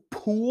Jordan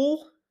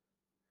Poole,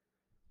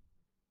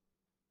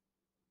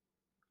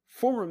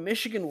 former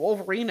Michigan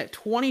Wolverine at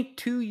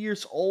 22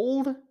 years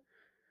old,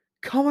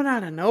 coming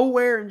out of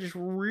nowhere and just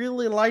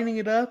really lighting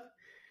it up.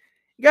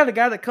 You got a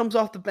guy that comes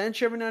off the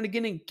bench every now and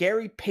again in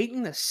Gary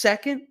Payton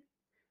II,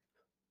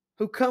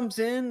 who comes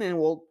in and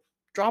will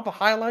drop a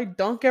highlight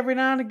dunk every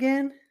now and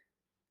again.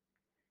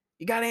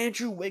 You got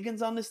Andrew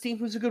Wiggins on this team,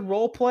 who's a good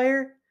role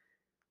player.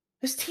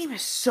 This team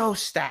is so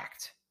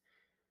stacked.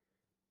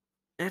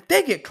 And if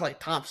they get Klay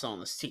Thompson on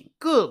this team,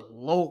 good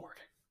Lord.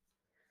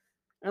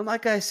 And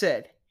like I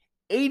said,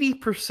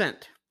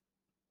 80%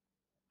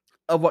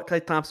 of what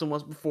Klay Thompson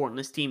was before on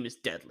this team is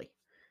deadly.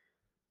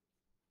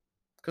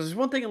 Because there's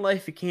one thing in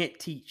life you can't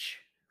teach.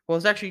 Well,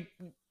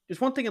 there's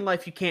one thing in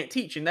life you can't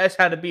teach, and that's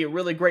how to be a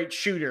really great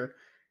shooter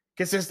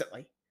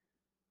consistently.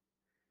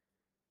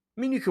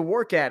 I mean, you can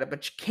work at it,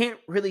 but you can't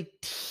really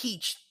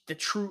teach the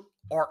true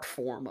art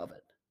form of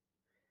it.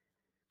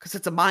 Because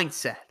it's a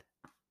mindset.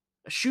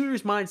 A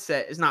shooter's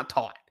mindset is not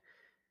taught.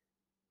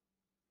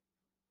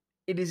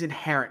 It is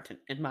inherent,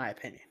 in my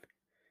opinion.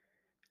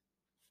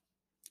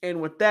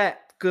 And with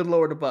that, good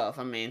Lord above,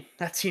 I mean,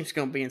 that team's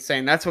going to be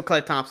insane. That's what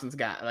Klay Thompson's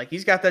got. Like,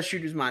 he's got that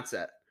shooter's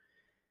mindset.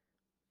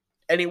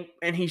 And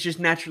he's just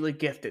naturally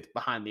gifted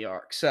behind the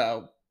arc.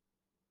 So,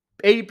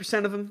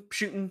 80% of them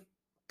shooting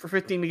for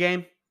 15 a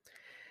game,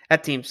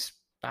 that team's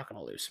not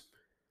going to lose.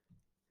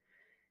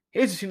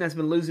 Here's a team that's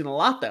been losing a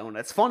lot, though, and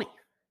that's funny.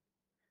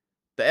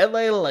 The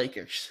LA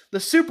Lakers. The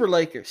Super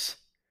Lakers.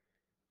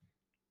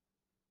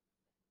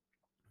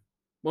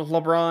 With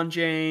LeBron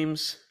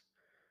James,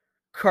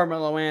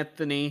 Carmelo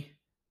Anthony,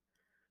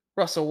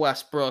 Russell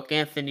Westbrook,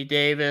 Anthony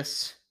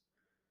Davis.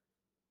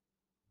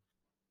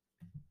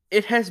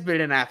 It has been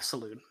an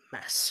absolute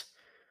mess.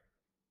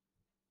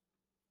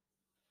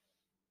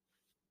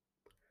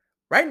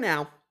 Right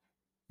now,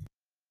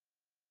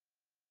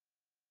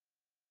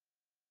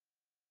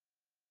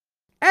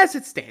 as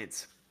it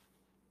stands,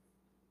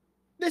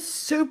 the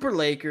Super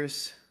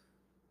Lakers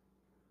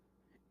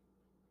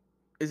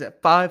is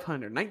at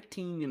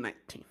 519-19.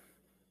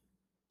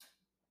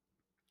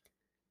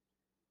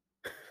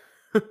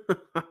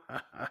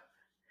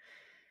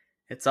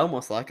 It's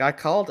almost like I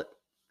called it.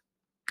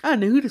 I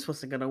knew this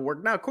wasn't going to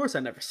work. Now, of course, I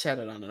never said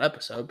it on an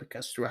episode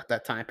because throughout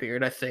that time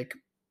period, I think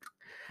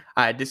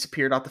I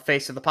disappeared off the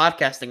face of the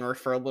podcasting earth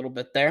for a little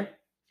bit there.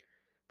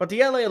 But the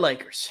LA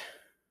Lakers.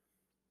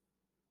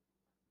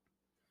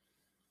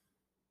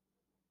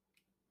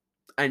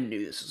 I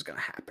knew this was going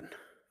to happen.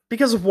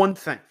 Because of one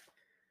thing.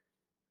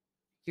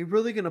 You're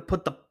really going to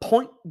put the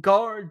point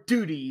guard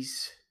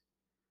duties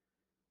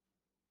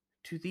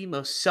to the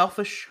most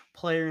selfish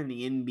player in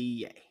the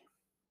NBA.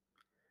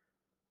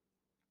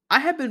 I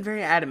have been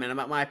very adamant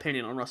about my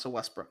opinion on Russell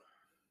Westbrook.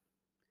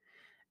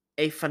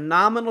 A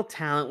phenomenal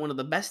talent, one of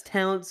the best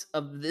talents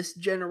of this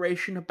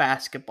generation of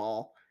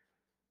basketball.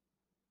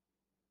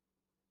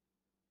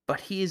 But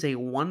he is a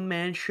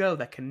one-man show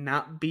that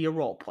cannot be a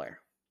role player.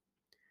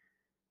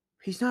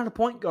 He's not a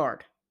point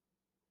guard.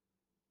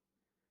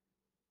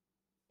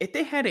 If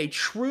they had a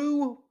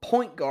true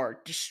point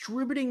guard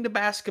distributing the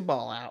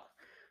basketball out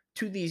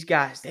to these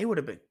guys, they would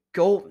have been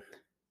golden.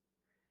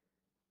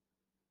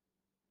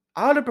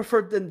 I would have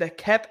preferred them to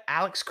kept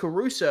Alex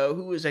Caruso,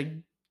 who is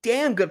a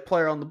damn good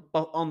player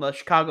on the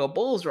Chicago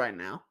Bulls right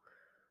now.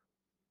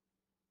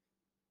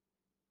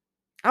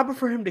 I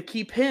prefer him to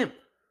keep him.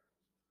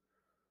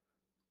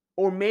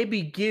 Or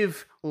maybe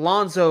give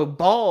Lonzo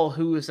Ball,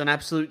 who is an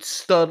absolute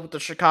stud with the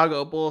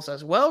Chicago Bulls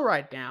as well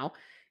right now,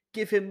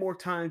 give him more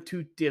time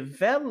to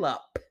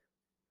develop.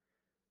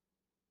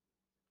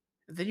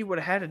 Then you would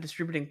have had a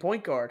distributing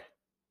point guard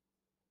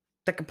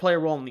that can play a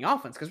role in the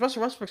offense. Because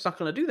Russell Westbrook's not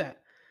going to do that.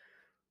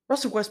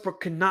 Russell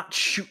Westbrook cannot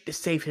shoot to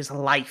save his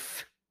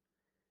life.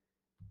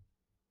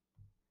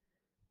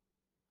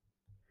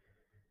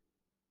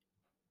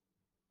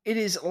 It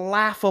is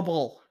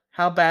laughable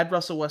how bad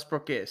Russell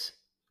Westbrook is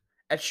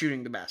at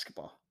shooting the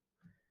basketball.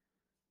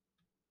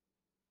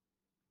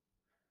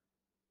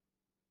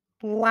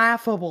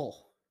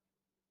 Laughable.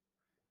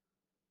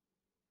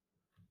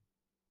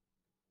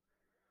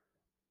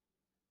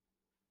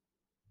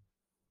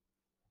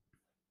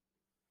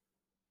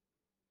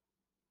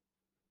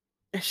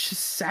 It's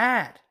just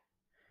sad.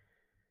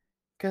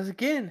 Because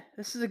again,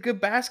 this is a good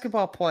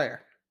basketball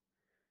player.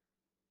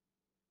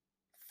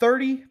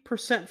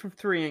 30% from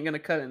three ain't going to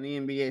cut it in the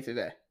NBA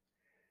today.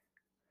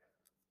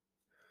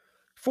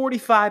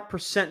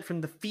 45%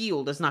 from the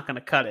field is not going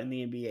to cut it in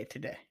the NBA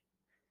today.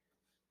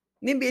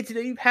 In the NBA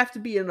today, you have to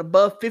be an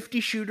above 50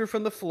 shooter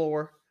from the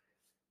floor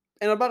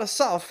and about a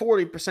solid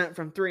 40%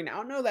 from three.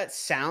 Now, I know that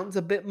sounds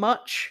a bit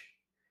much,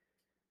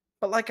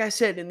 but like I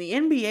said, in the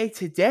NBA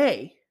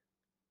today,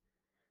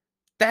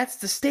 that's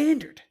the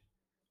standard.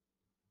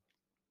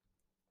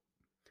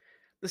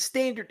 The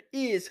standard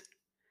is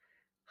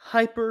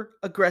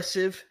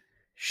hyper-aggressive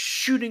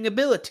shooting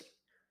ability.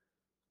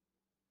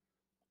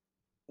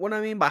 What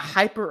I mean by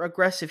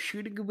hyper-aggressive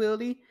shooting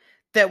ability,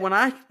 that when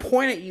I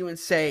point at you and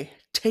say,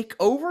 take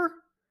over,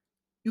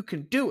 you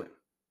can do it.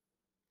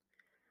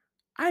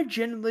 I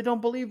genuinely don't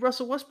believe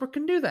Russell Westbrook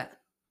can do that.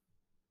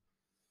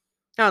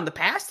 Now, in the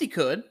past, he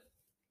could.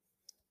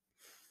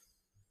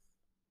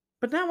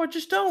 But now I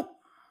just don't.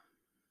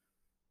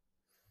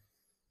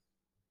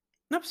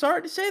 I'm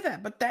sorry to say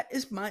that, but that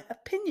is my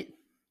opinion.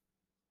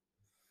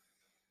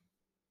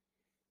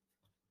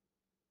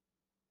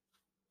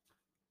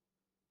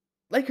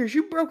 Lakers,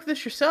 you broke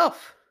this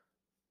yourself.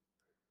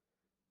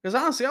 Because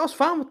honestly, I was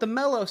fine with the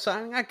Melo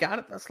signing. I got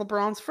it. That's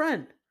LeBron's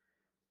friend.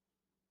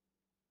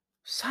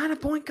 Sign a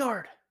point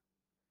guard.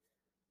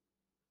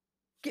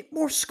 Get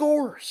more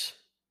scores.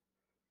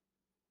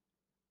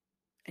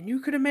 And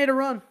you could have made a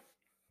run.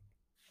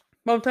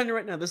 But I'm telling you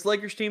right now, this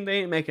Lakers team, they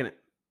ain't making it.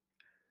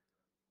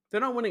 They're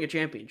not winning a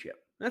championship.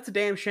 That's a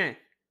damn shame.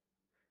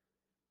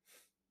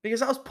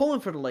 Because I was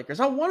pulling for the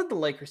Lakers. I wanted the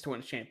Lakers to win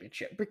a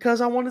championship.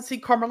 Because I wanted to see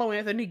Carmelo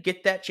Anthony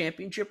get that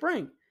championship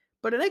ring.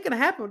 But it ain't going to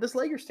happen with this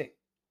Lakers team.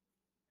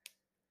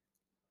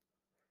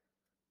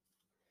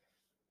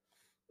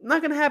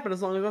 Not going to happen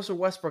as long as Russell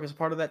Westbrook is a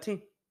part of that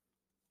team.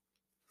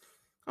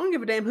 I don't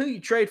give a damn who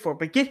you trade for,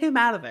 but get him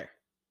out of there.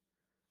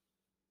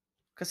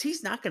 Because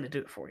he's not going to do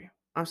it for you.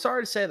 I'm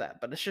sorry to say that,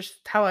 but it's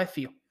just how I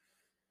feel.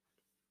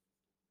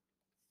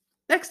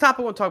 Next topic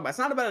I want to talk about. It's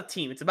not about a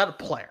team. It's about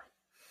a player.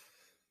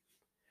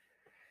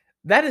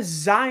 That is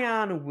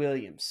Zion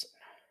Williamson.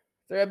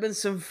 There have been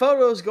some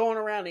photos going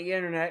around the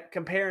internet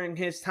comparing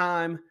his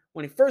time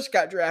when he first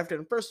got drafted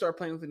and first started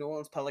playing with the New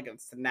Orleans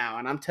Pelicans to now.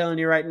 And I'm telling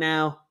you right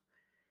now,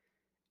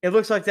 it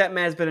looks like that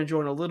man's been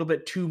enjoying a little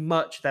bit too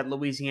much that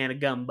Louisiana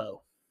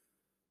gumbo.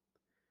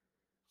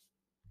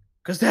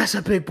 Because that's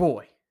a big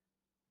boy.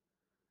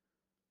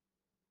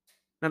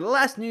 Now, the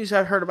last news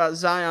I heard about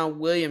Zion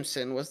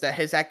Williamson was that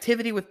his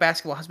activity with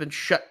basketball has been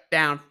shut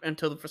down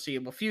until the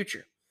foreseeable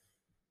future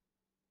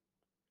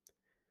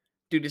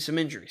due to some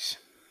injuries.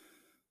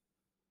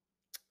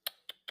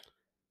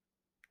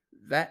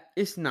 That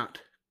is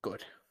not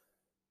good.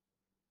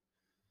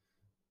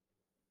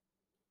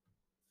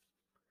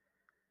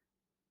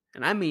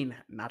 And I mean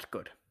not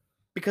good.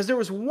 Because there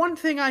was one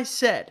thing I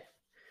said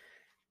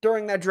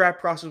during that draft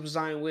process with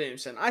Zion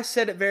Williamson. I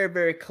said it very,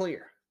 very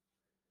clear.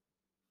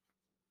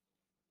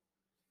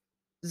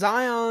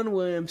 Zion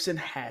Williamson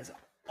has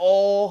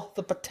all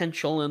the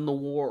potential in the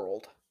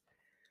world.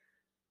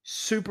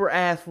 Super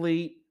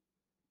athlete,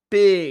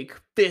 big,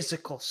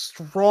 physical,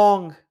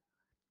 strong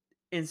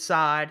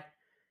inside,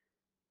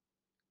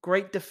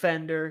 great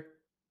defender,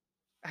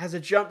 has a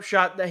jump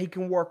shot that he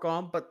can work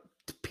on, but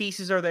The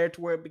pieces are there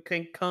to where it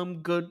can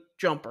become good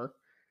jumper.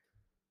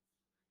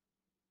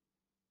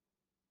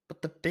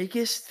 But the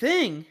biggest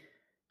thing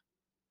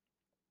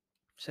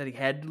said he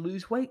had to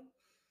lose weight.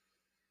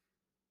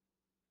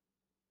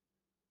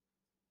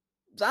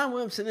 Zion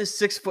Williamson is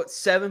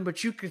 6'7",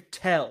 but you could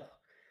tell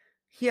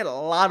he had a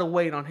lot of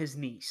weight on his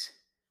knees.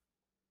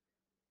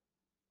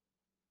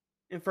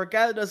 And for a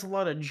guy that does a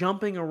lot of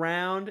jumping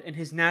around and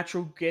his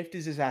natural gift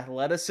is his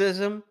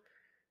athleticism and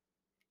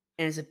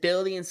his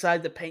ability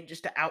inside the paint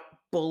just to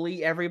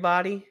out-bully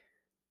everybody,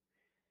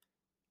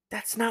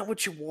 that's not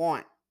what you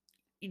want.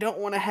 You don't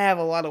want to have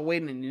a lot of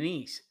weight in your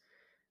knees.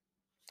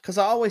 Because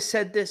I always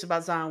said this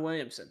about Zion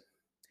Williamson.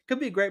 Could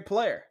be a great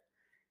player.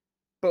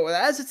 But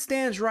as it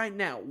stands right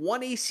now,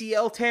 one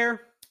ACL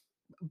tear,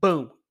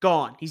 boom,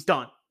 gone. He's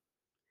done.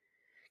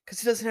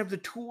 Because he doesn't have the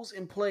tools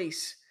in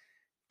place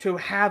to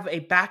have a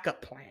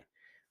backup plan.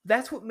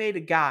 That's what made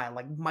a guy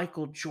like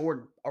Michael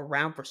Jordan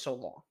around for so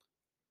long.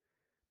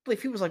 I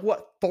believe he was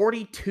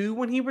 42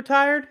 when he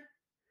retired?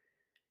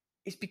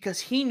 It's because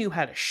he knew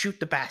how to shoot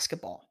the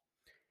basketball.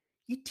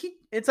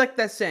 It's like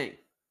that saying.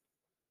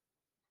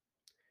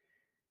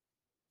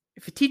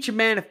 If you teach a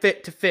man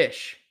to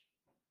fish,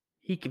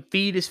 he can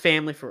feed his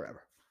family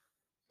forever.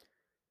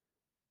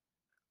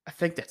 I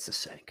think that's the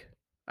saying.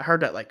 I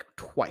heard that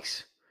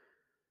twice.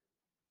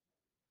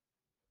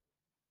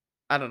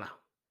 I don't know.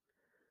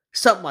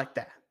 Something like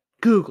that.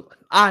 Google it.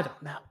 I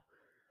don't know.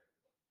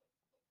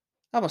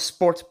 I'm a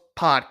sports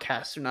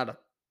podcaster, not a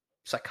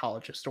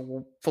psychologist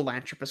or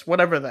philanthropist,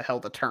 whatever the hell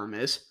the term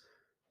is.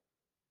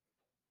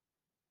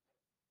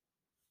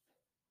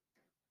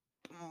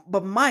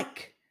 But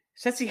Mike,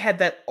 since he had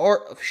that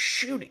art of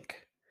shooting,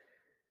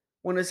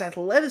 when his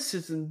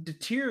athleticism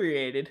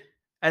deteriorated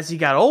as he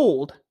got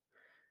old,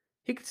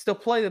 he could still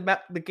play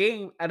the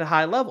game at a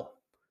high level.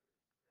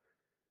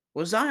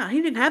 Well, Zion,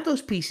 he didn't have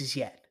those pieces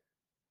yet.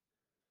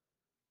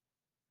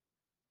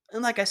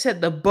 And like I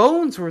said, the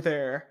bones were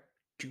there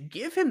to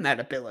give him that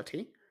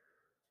ability,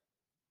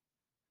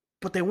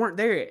 but they weren't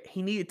there yet.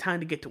 He needed time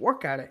to get to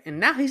work at it, and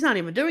now he's not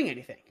even doing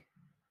anything.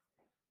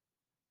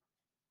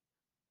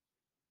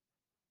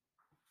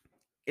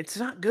 It's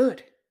not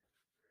good.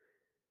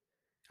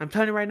 I'm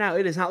telling you right now,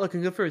 it is not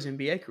looking good for his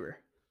NBA career.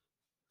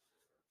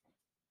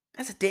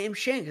 That's a damn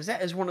shame because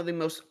that is one of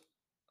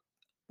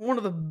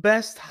the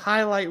best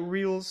highlight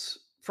reels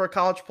for a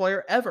college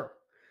player ever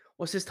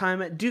was his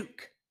time at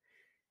Duke.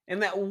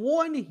 And that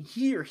 1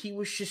 year, he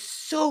was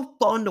just so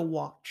fun to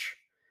watch.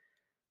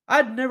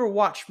 I'd never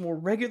watched more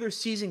regular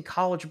season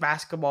college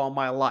basketball in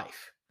my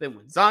life than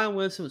when Zion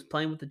Williamson was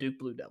playing with the Duke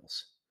Blue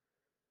Devils.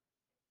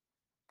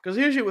 Because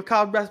usually with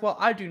college basketball,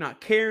 I do not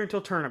care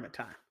until tournament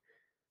time.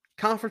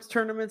 Conference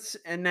tournaments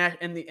and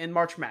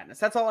March Madness.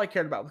 That's all I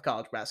cared about with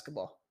college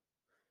basketball.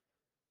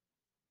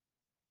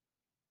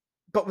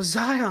 But with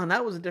Zion,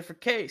 that was a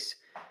different case.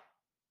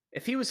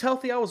 If he was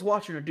healthy, I was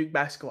watching a Duke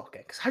basketball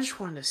game because I just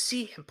wanted to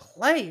see him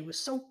play. It was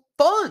so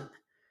fun.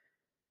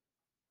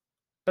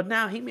 But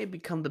now he may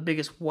become the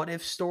biggest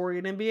what-if story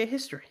in NBA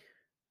history.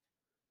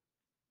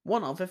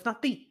 One of, if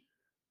not the.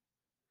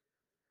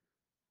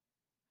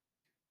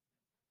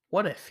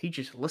 What if he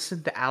just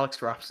listened to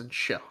Alex Robson's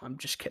show? I'm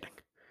just kidding.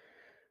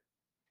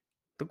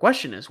 The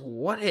question is,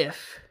 what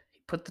if he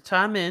put the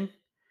time in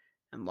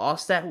and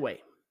lost that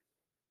weight?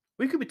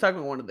 We could be talking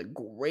about one of the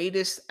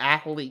greatest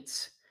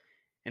athletes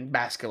in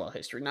basketball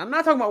history. Now, I'm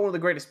not talking about one of the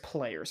greatest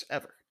players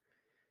ever.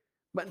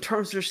 But in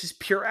terms of just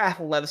pure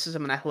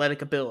athleticism and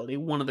athletic ability,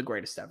 one of the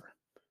greatest ever.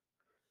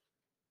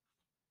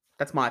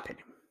 That's my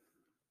opinion.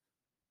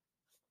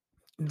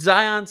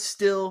 Zion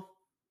still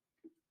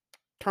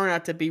turned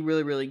out to be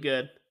really, really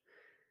good.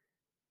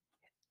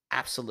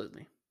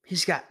 Absolutely.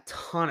 He's got a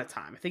ton of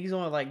time. I think he's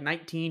only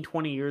 19,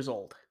 20 years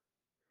old.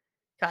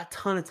 Got a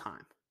ton of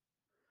time.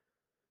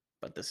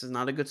 But this is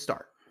not a good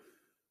start.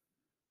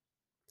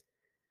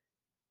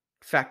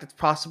 In fact, it's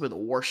possibly the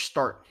worst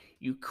start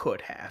you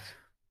could have.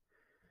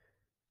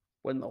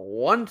 When the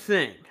one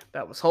thing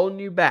that was holding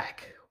you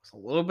back was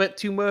a little bit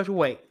too much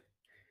weight,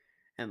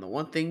 and the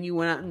one thing you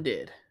went out and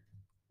did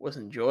was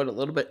enjoyed a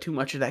little bit too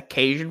much of that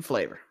Cajun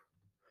flavor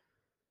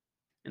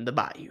in the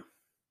bayou.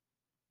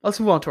 Let's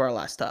move on to our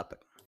last topic.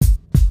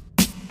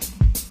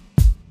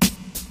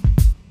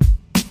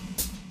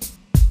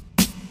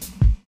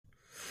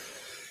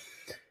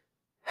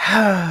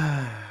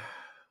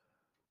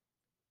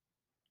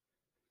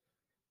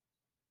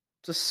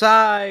 It's a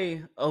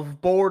sigh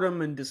of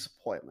boredom and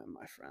disappointment,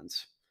 my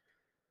friends.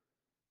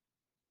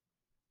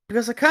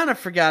 Because I kind of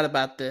forgot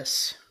about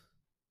this.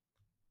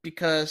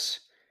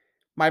 Because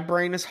my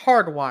brain is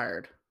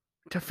hardwired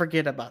to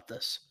forget about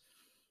this.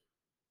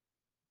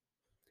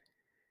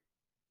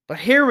 But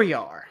here we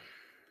are.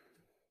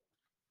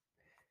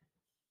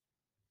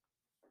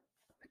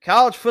 The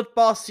college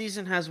football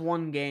season has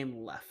one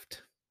game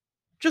left.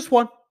 Just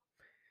one.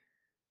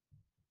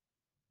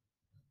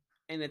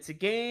 And it's a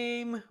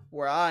game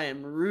where I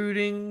am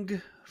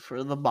rooting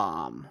for the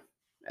bomb,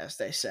 as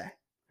they say.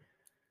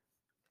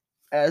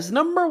 as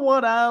number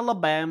 1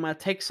 Alabama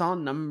takes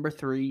on number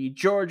 3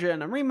 Georgia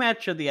in a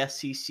rematch of the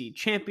SEC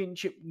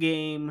championship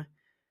game,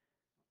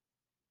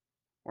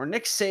 where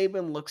Nick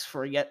Saban looks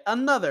for yet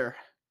another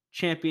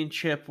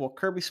championship, while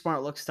Kirby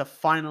Smart looks to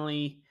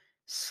finally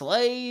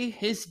slay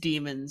his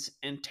demons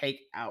and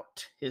take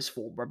out his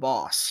former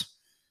boss.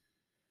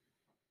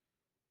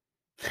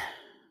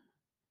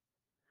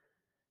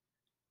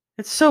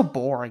 It's so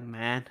boring,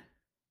 man.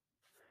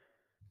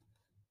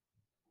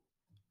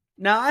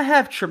 Now, I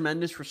have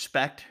tremendous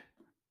respect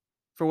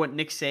for what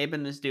Nick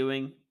Saban is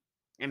doing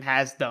and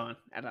has done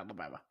at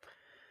Alabama.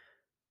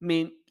 I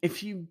mean,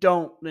 if you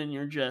don't, then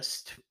you're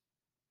just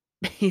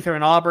either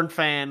an Auburn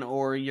fan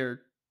or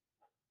you're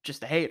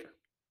just a hater.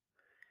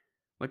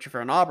 Which, if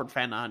you're an Auburn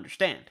fan, I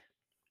understand.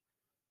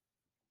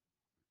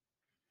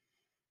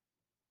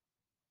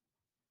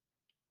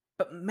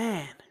 But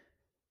man,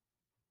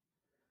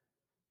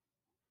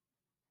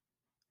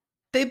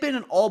 they've been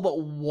in all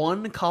but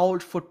one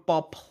college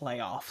football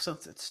playoff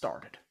since it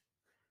started.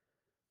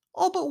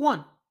 All but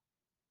one.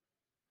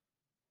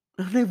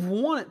 And they've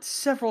won it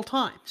several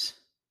times.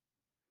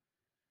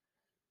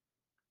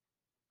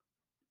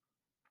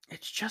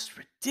 It's just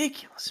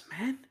ridiculous,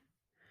 man.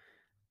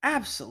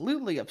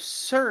 Absolutely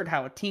absurd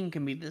how a team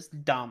can be this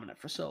dominant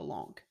for so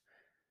long.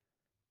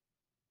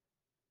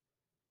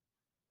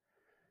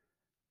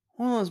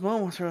 One of those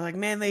moments where, like,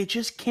 man, they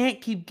just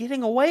can't keep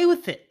getting away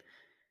with it.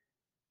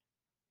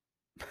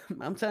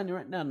 I'm telling you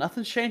right now,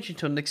 nothing's changing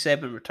until Nick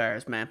Saban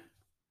retires, man.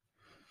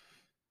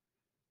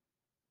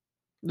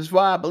 This is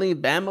why I believe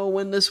Bama will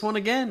win this one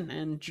again.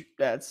 And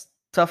that's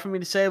tough for me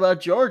to say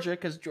about Georgia,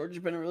 because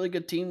Georgia's been a really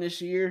good team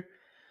this year.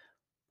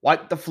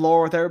 Wiped the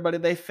floor with everybody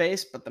they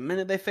faced, but the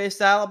minute they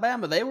faced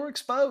Alabama, they were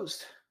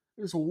exposed.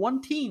 There's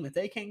one team that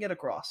they can't get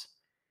across.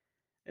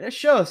 And it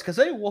shows, because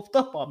they whooped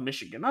up on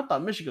Michigan. I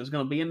thought Michigan was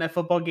going to be in that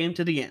football game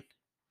to the end.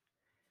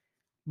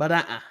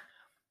 But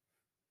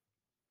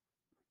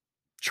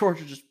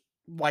Georgia just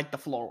wiped the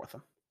floor with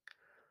them.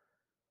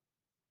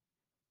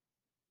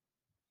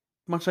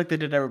 Much like they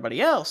did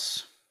everybody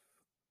else.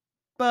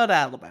 But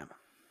Alabama.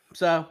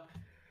 So,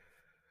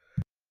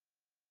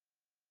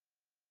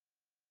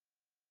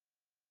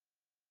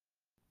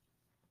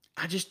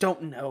 I just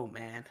don't know,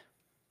 man.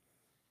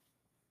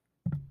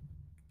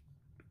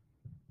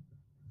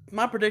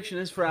 My prediction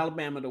is for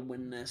Alabama to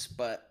win this,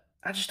 but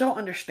I just don't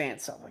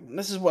understand something. And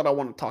this is what I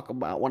want to talk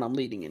about when I'm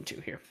leading into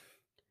here.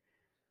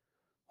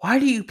 Why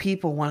do you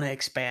people want to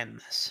expand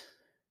this?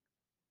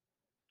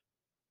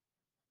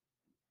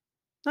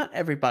 Not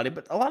everybody,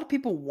 but a lot of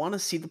people want to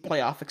see the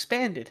playoff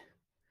expanded.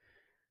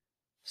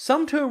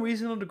 Some to a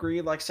reasonable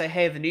degree, like say,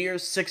 hey, the New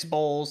Year's Six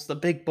Bowls, the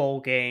big bowl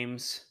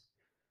games,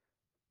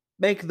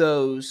 make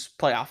those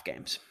playoff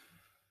games.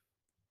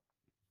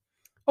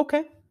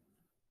 Okay.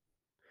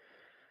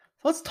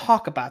 Let's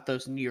talk about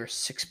those New Year's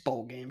Six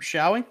bowl games,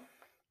 shall we?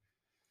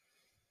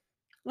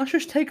 Let's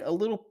just take a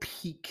little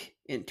peek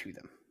into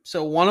them.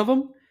 So one of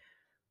them,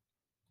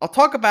 I'll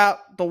talk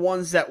about the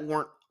ones that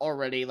weren't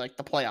already like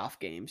the playoff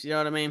games. You know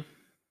what I mean?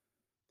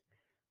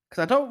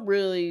 Because I don't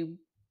really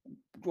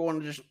want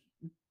to just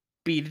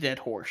beat a dead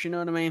horse. You know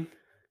what I mean?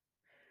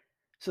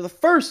 So the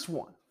first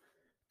one,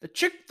 the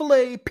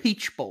Chick-fil-A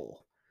Peach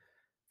Bowl.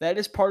 That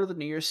is part of the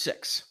New Year's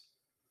Six.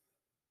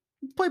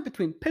 It's played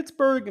between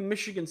Pittsburgh and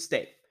Michigan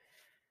State.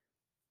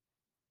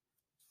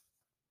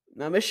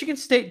 Now, Michigan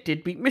State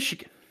did beat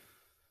Michigan.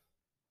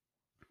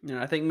 And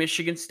I think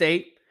Michigan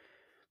State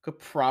could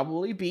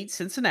probably beat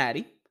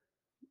Cincinnati.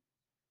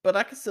 But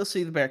I can still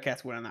see the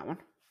Bearcats winning that one.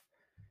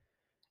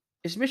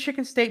 Is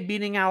Michigan State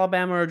beating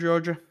Alabama or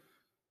Georgia?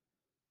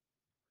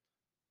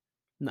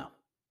 No,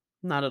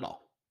 not at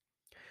all.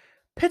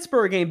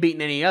 Pittsburgh ain't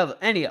beating any of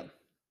them.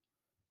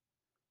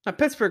 Now,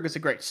 Pittsburgh is a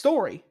great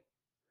story,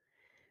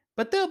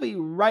 but they'll be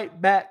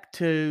right back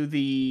to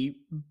the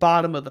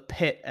bottom of the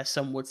pit, as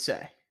some would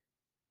say.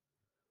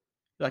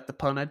 You like the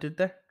pun I did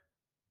there?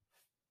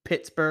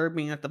 Pittsburgh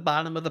being at the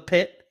bottom of the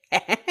pit.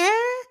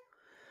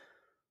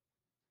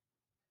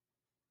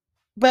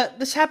 But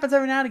this happens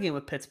every now and again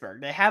with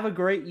Pittsburgh. They have a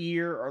great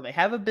year or they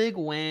have a big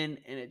win,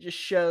 and it just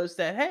shows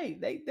that, hey,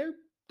 they're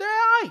all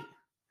right.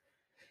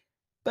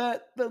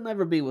 But they'll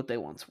never be what they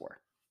once were.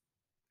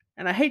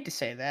 And I hate to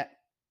say that,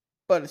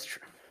 but it's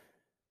true.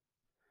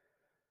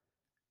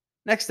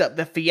 Next up,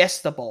 the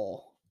Fiesta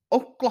Bowl.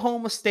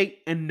 Oklahoma State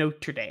and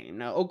Notre Dame.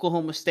 Now,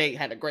 Oklahoma State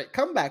had a great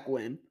comeback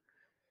win,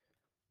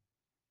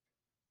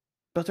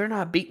 but they're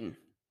not beaten.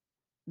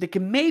 They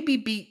can maybe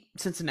beat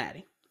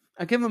Cincinnati.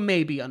 I'll give them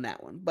maybe on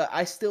that one, but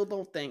I still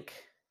don't think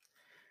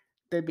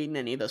they're beating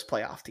any of those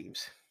playoff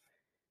teams.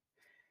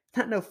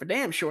 Not no for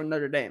damn sure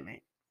Notre Dame,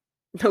 man.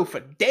 No for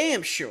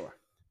damn sure.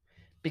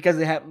 Because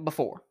it happened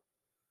before.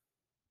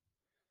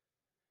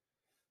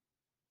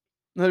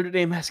 Notre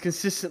Dame has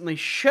consistently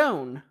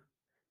shown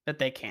that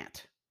they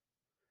can't.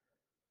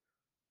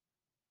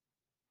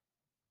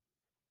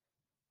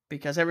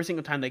 Because every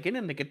single time they get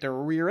in, they get their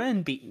rear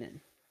end beaten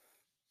in.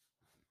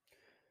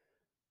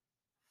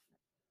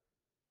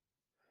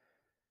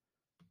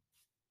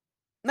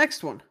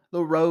 Next one,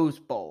 The Rose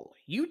Bowl.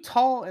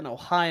 Utah and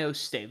Ohio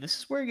State. This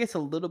is where it gets a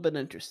little bit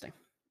interesting.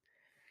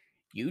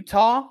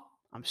 Utah,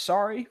 I'm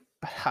sorry,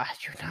 but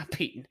you're not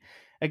beating.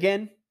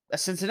 Again, a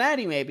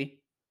Cincinnati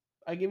maybe.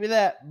 I give you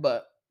that,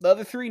 but the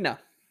other three, no.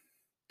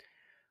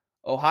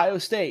 Ohio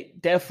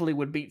State definitely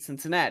would beat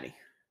Cincinnati,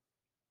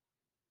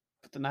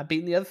 but they're not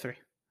beating the other three.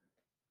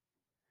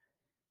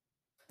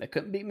 They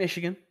couldn't beat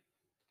Michigan.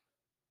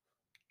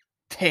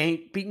 They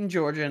ain't beating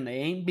Georgia, and they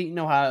ain't beating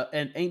Ohio,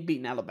 and ain't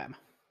beating Alabama.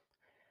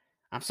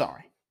 I'm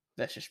sorry.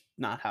 That's just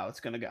not how it's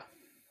going to go.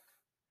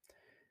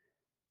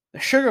 The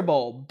Sugar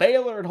Bowl,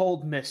 Baylor and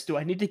Ole Miss. Do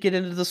I need to get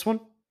into this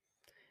one?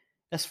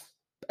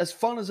 As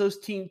fun as those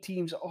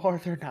teams are,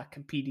 they're not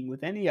competing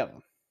with any of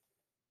them.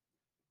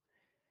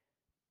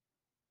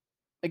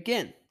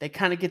 Again, they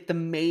kind of get the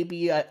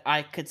maybe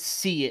I could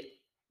see it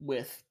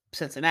with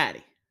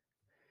Cincinnati.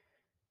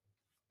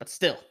 But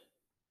still.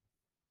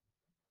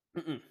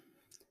 Mm-mm.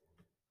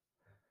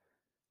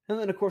 And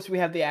then, of course, we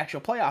have the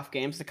actual playoff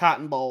games, the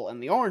Cotton Bowl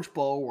and the Orange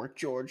Bowl, where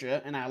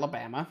Georgia and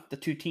Alabama, the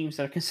two teams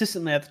that are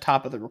consistently at the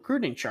top of the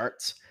recruiting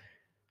charts,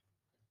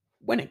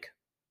 winning.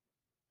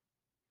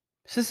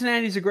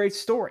 Cincinnati's a great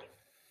story.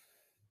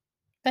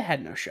 They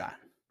had no shot.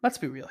 Let's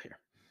be real here.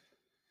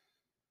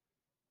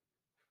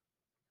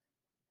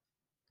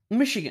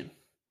 Michigan,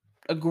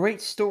 a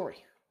great story.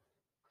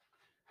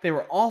 They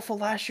were awful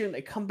last year, and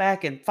they come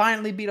back and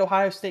finally beat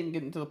Ohio State and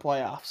get into the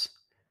playoffs.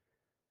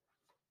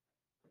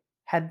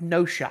 Had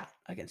no shot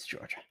against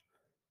Georgia.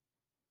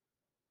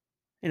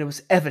 And it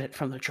was evident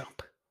from the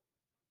jump.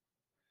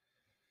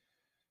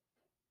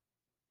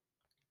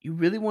 You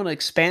really want to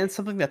expand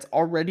something that's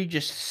already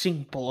just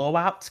seeing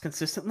blowouts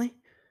consistently?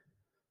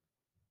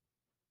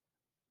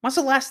 When's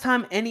the last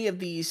time any of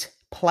these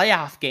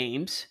playoff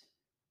games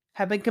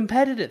have been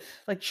competitive?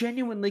 Like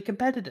genuinely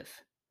competitive?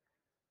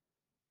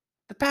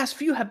 The past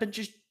few have been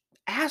just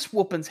ass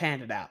whoopings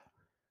handed out.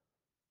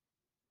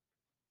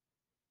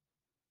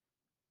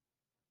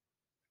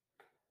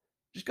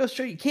 Just goes to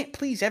show you can't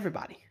please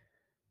everybody.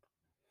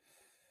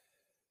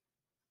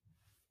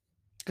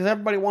 Because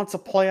everybody wants to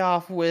play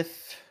off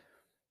with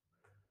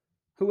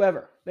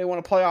whoever. They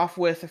want to play off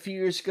with, a few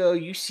years ago,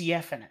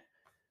 UCF in it.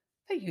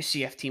 That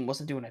UCF team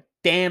wasn't doing a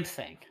damn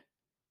thing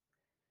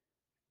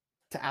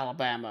to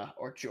Alabama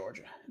or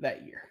Georgia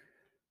that year.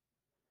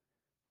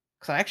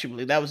 Because I actually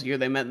believe that was the year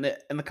they met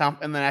in the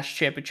national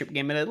championship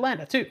game in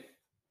Atlanta, too.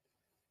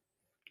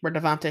 Where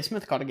Devontae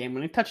Smith caught a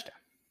game-winning touchdown.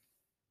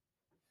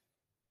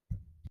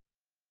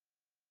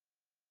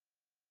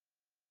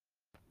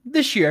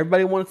 This year,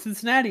 everybody wanted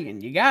Cincinnati,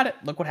 and you got it.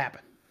 Look what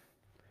happened.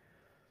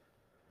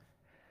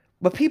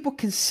 But people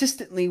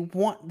consistently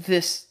want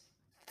these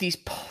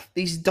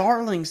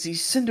darlings,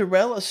 these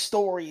Cinderella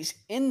stories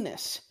in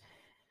this.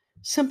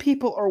 Some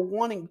people are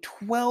wanting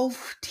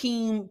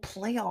 12-team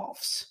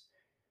playoffs,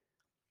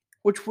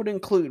 which would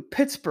include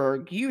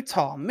Pittsburgh,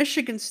 Utah,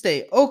 Michigan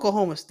State,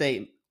 Oklahoma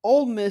State,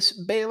 Ole Miss,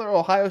 Baylor,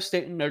 Ohio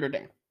State, and Notre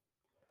Dame.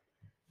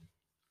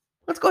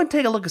 Let's go ahead and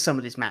take a look at some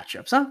of these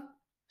matchups, huh?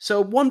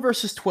 So 1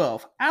 versus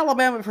 12.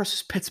 Alabama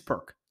versus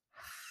Pittsburgh.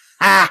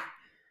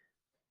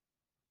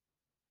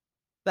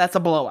 That's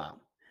a blowout.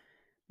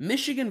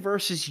 Michigan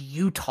versus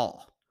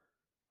Utah.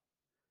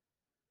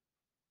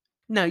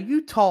 Now,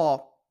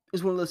 Utah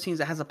is one of those teams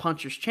that has a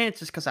puncher's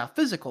chances because how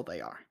physical they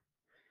are.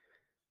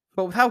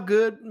 But with how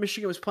good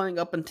Michigan was playing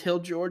up until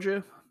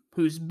Georgia,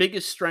 whose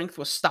biggest strength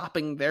was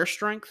stopping their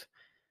strength,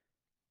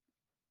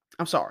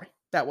 I'm sorry,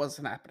 that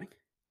wasn't happening.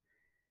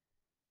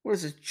 What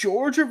is this?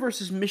 Georgia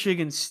versus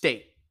Michigan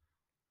State.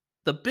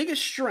 The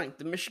biggest strength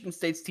of Michigan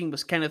State's team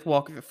was Kenneth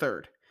Walker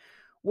III.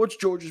 What's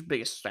Georgia's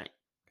biggest strength?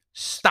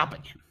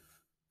 Stopping him.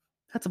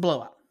 That's a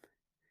blowout.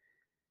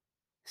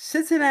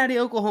 Cincinnati,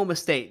 Oklahoma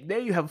State. There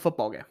you have a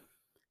football game.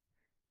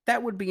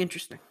 That would be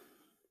interesting.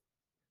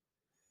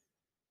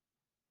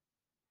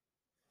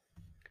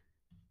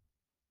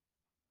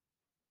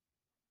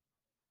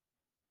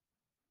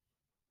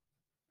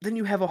 Then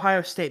you have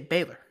Ohio State,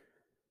 Baylor.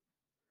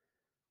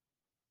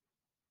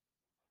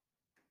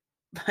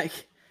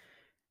 Like,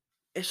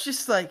 it's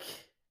just like...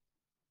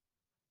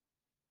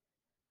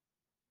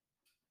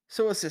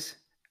 So what's this?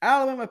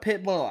 Alabama,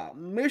 Pitt, blowout.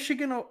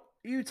 Michigan,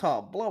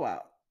 Utah,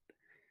 blowout.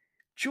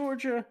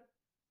 Georgia,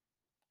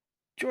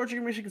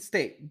 Michigan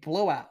State,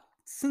 blowout.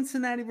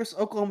 Cincinnati versus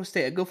Oklahoma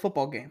State, a good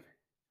football game.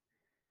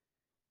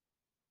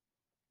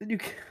 Then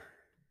it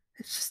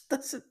just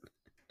doesn't...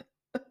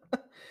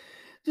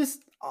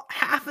 Just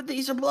half of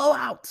these are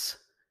blowouts.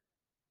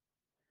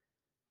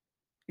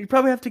 You'd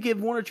probably have to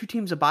give one or two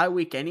teams a bye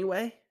week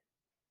anyway.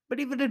 But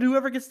even if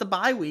whoever gets the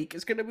bye week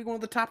is going to be one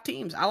of the top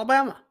teams,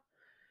 Alabama.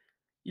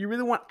 You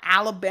really want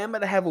Alabama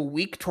to have a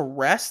week to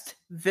rest,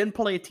 then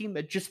play a team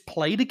that just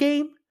played a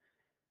game?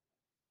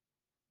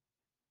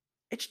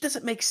 It just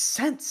doesn't make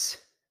sense.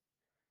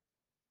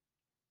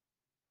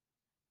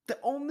 The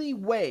only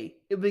way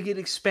it will get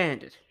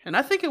expanded, and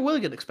I think it will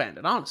get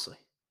expanded, honestly,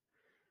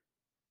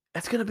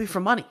 that's going to be for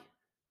money.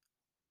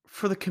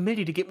 For the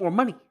committee to get more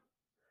money.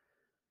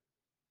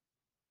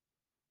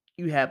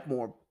 You have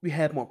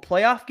more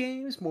playoff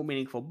games, more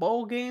meaningful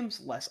bowl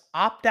games, less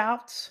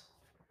opt-outs.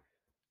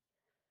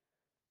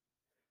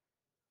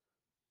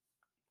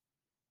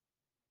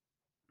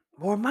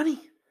 More money.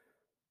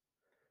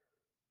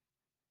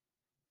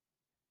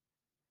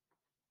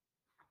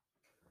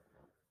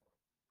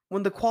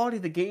 When the quality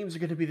of the games are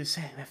going to be the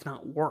same, if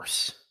not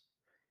worse,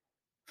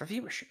 for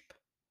viewership.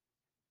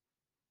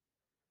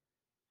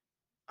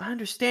 I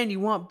understand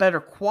you want better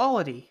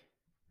quality,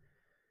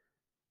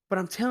 but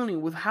I'm telling you,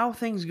 with how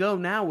things go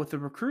now with the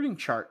recruiting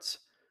charts,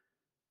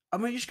 I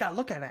mean, you just got to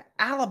look at it.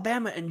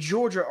 Alabama and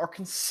Georgia are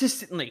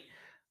consistently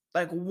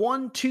like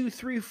 1, 2,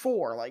 3,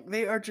 4. Like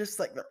they are just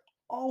like they're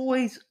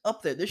always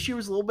up there. This year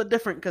was a little bit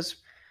different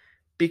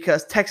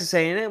because Texas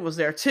A&M was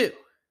there too.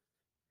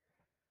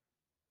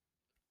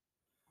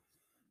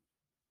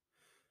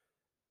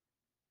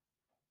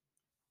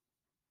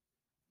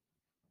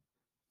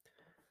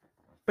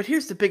 But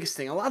here's the biggest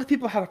thing. A lot of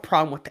people have a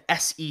problem with the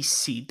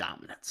SEC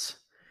dominance.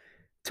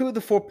 2 of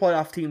the 4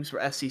 playoff teams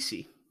were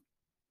SEC.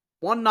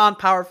 1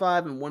 non-Power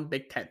 5 and 1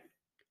 Big 10.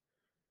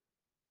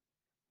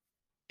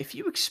 If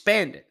you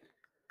expand it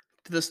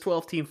to this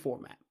 12-team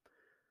format,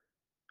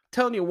 I'm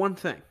telling you one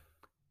thing.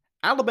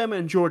 Alabama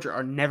and Georgia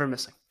are never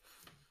missing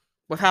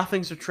with how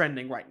things are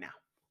trending right now.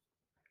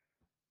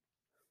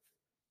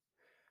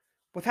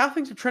 With how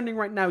things are trending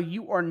right now,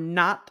 you are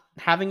not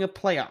having a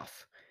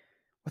playoff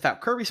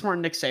without Kirby Smart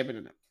and Nick Saban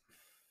in it.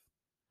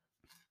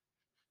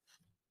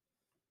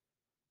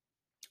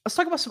 Let's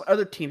talk about some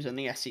other teams in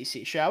the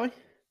SEC, shall we?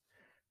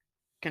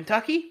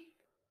 Kentucky,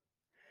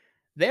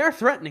 they are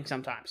threatening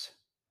sometimes.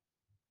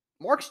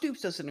 Mark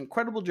Stoops does an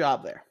incredible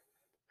job there.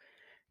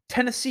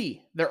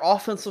 Tennessee, their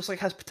offense looks like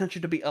it has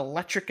potential to be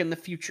electric in the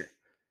future.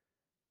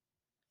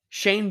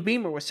 Shane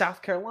Beamer with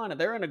South Carolina,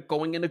 they're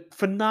going in a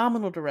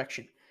phenomenal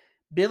direction.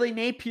 Billy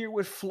Napier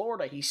with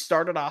Florida, he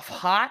started off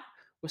hot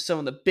with some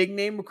of the big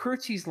name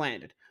recruits he's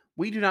landed.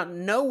 We do not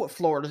know what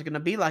Florida is going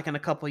to be like in a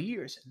couple of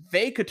years.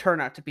 They could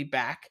turn out to be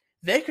back.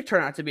 They could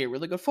turn out to be a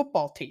really good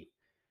football team.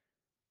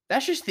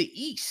 That's just the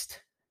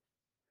East.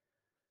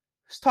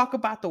 Let's talk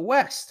about the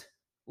West.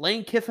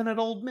 Lane Kiffin at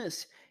Ole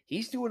Miss.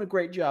 He's doing a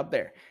great job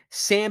there.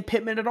 Sam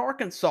Pittman at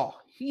Arkansas.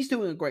 He's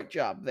doing a great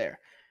job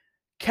there.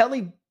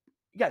 You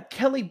got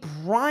Kelly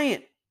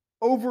Bryant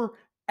over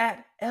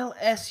at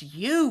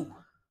LSU.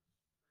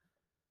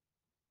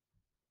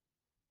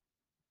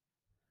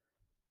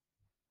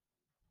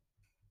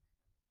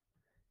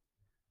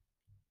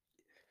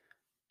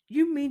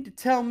 You mean to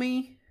tell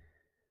me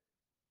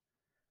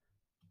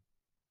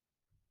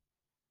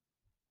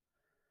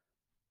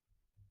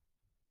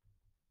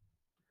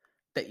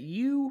that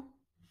you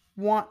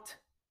want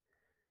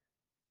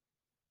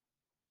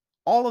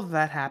all of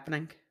that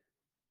happening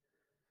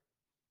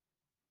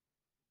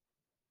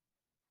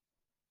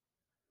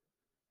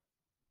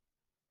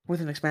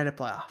with an expanded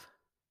playoff?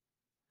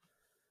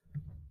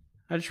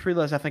 I just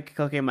realized I think I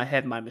clicked in my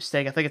head my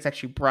mistake. I think it's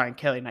actually Brian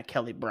Kelly, not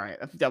Kelly Bryant.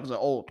 I think that was an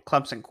old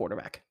Clemson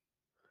quarterback.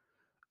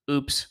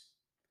 Oops.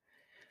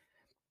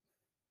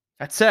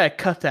 I'd say I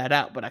cut that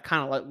out, but I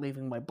kind of like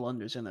leaving my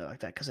blunders in there like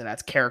that because it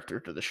adds character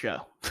to the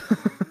show.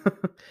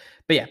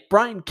 But yeah,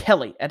 Brian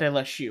Kelly at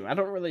LSU. I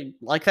don't really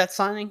like that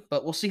signing,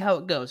 but we'll see how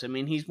it goes. I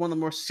mean, he's one of the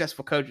more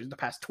successful coaches in the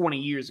past 20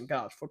 years in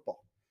college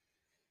football.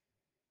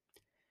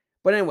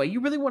 But anyway,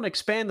 you really want to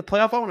expand the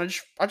playoff?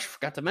 I just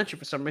forgot to mention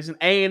for some reason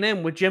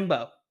A&M with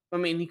Jimbo. I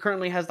mean, he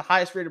currently has the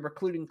highest rated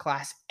recruiting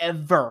class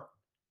ever.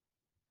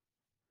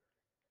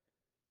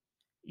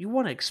 You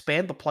want to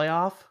expand the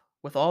playoff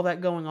with all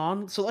that going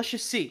on? So let's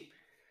just see.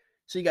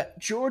 So you got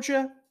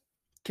Georgia,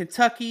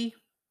 Kentucky,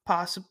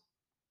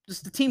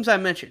 just the teams I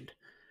mentioned.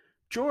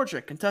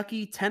 Georgia,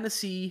 Kentucky,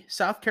 Tennessee,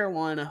 South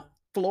Carolina,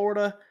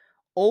 Florida,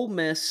 Ole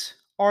Miss,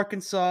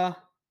 Arkansas,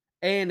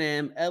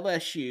 A&M,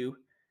 LSU.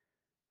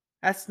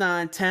 That's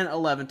 9, 10,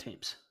 11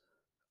 teams.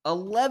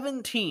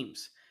 11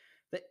 teams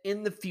that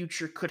in the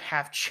future could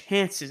have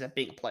chances at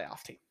being a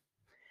playoff team.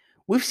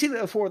 We've seen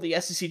it before. The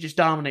SEC just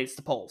dominates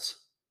the polls.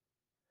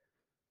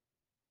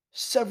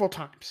 Several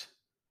times.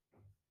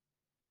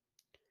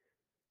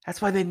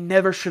 That's why they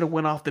never should have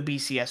went off the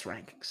BCS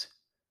rankings.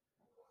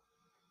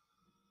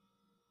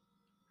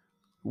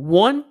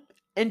 1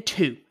 and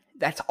 2.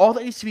 That's all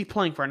that needs to be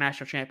playing for a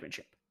national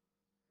championship.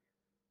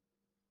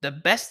 The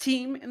best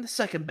team and the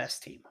second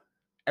best team.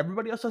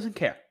 Everybody else doesn't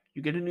care.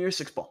 You get into your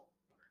 6 bowl.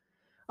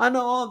 I know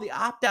all the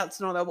opt-outs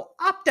and all that. Well,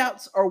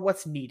 opt-outs are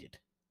what's needed.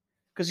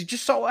 Because you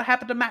just saw what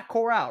happened to Matt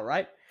Corral,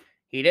 right?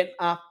 He didn't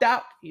opt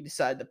out. He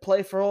decided to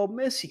play for Ole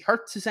Miss. He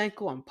hurts his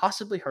ankle and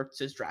possibly hurts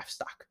his draft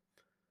stock.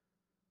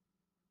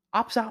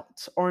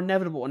 Opt-outs are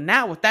inevitable. And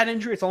now with that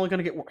injury, it's only going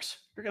to get worse.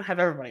 You're going to have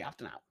everybody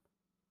opting out.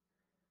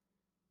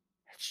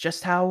 It's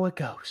just how it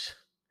goes.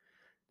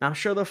 Now, I'm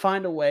sure they'll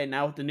find a way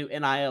now with the new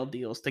NIL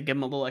deals to give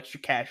them a little extra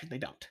cash if they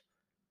don't.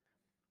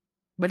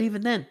 But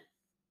even then,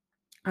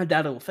 I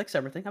doubt it will fix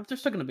everything.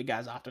 There's still going to be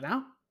guys opting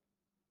out.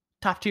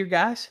 Top tier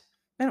guys.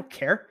 They don't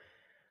care.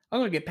 I'm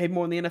going to get paid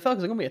more in the NFL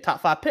because I'm going to be a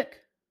top 5 pick.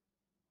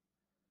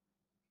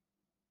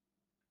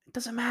 It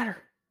doesn't matter.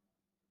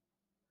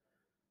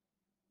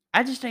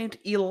 I just named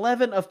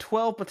 11 of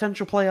 12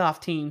 potential playoff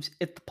teams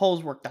if the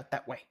polls worked out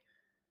that way.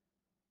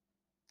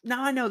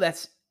 Now, I know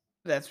that's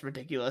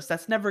ridiculous.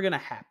 That's never going to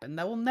happen.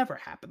 That will never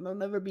happen. There'll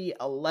never be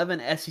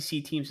 11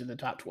 SEC teams in the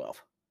top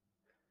 12.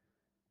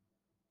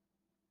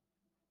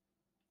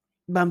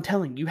 But I'm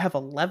telling you, you have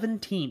 11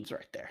 teams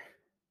right there.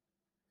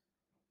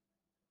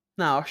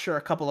 Now, sure,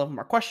 a couple of them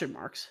are question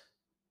marks.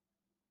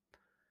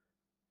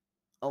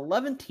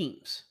 11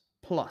 teams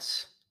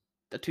plus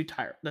the two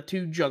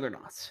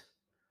juggernauts.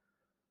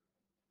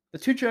 The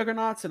two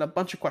juggernauts and a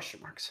bunch of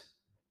question marks.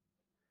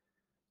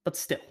 But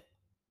still.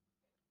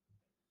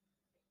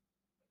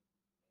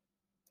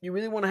 You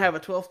really want to have a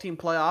 12-team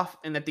playoff,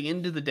 and at the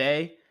end of the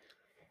day,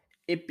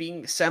 it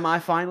being the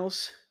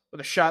semifinals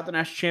with a shot at the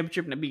national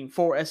championship and it being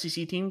 4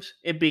 SEC teams,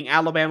 it being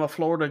Alabama,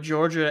 Florida,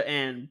 Georgia,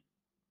 and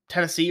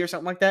Tennessee or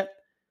something like that,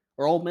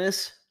 or Ole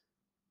Miss.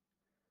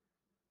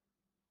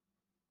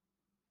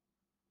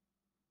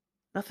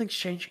 Nothing's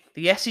changing.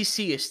 The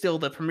SEC is still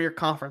the premier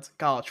conference in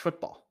college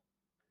football.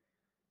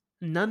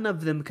 None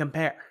of them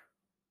compare.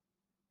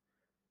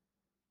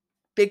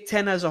 Big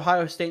Ten has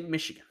Ohio State and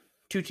Michigan.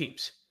 2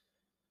 teams.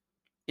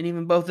 And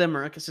even both of them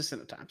are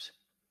inconsistent at times.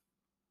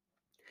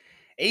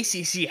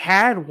 ACC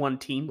had 1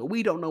 team, but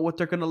we don't know what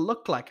they're going to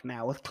look like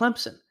now with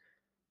Clemson.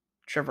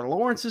 Trevor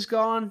Lawrence is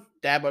gone.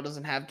 Dabo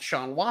doesn't have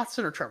Deshaun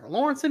Watson or Trevor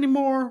Lawrence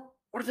anymore.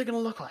 What are they going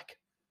to look like?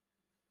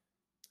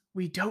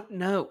 We don't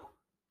know.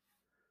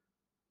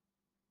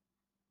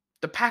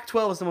 The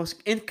Pac-12 is the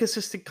most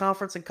inconsistent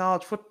conference in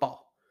college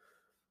football.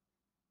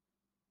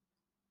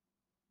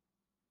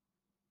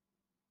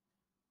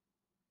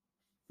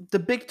 The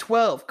Big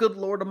 12, good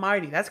Lord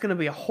Almighty, that's going to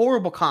be a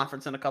horrible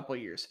conference in a couple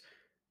of years.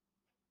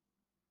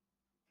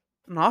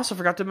 And I also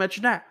forgot to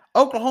mention that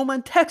Oklahoma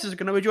and Texas are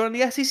going to be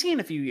joining the SEC in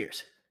a few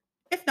years,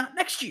 if not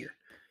next year.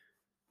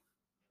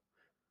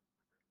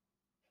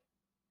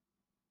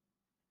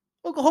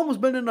 Oklahoma's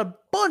been in a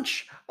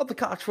bunch of the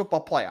college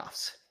football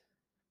playoffs.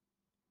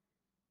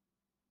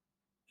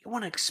 You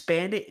want to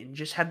expand it and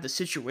just have the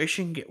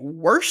situation get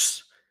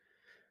worse?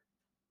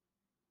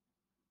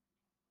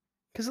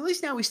 Because at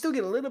least now we still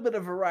get a little bit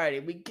of variety.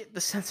 We get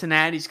the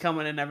Cincinnati's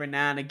coming in every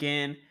now and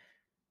again.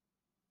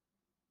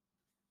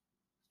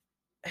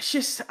 It's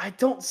just, I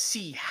don't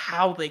see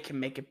how they can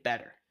make it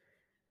better.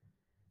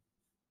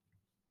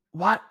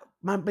 My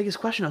biggest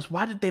question is,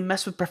 why did they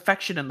mess with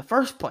perfection in the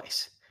first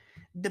place?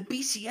 The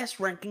BCS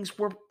rankings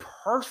were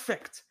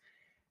perfect.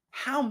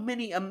 How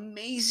many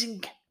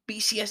amazing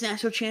BCS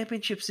national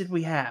championships did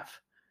we have?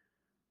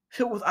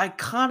 Filled with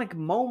iconic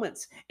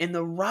moments and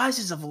the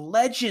rises of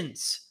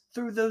legends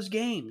through those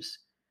games.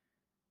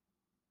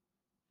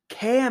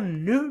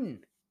 Cam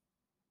Newton,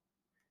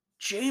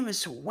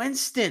 Jameis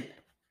Winston.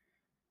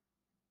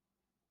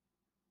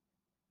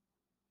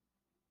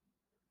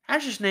 I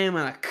was just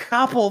naming a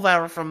couple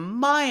that were from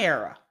my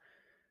era.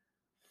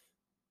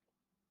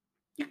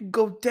 You can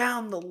go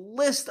down the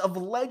list of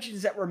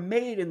legends that were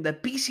made in the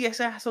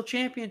BCS National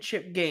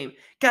Championship game.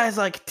 Guys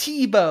like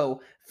Tebow,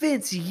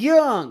 Vince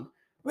Young,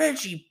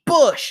 Reggie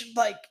Bush.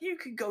 Like, you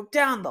could go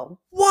down the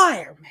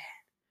wire, man.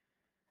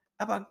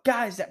 About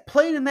guys that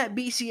played in that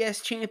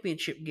BCS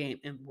championship game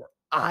and were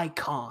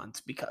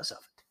icons because of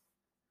it.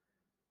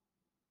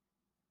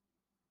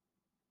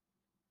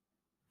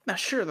 Now,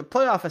 sure, the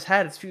playoff has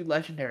had its few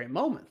legendary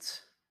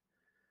moments,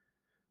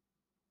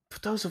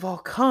 but those have all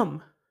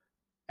come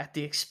at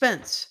the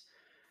expense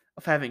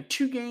of having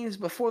 2 games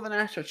before the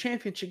national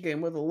championship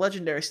game where the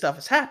legendary stuff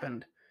has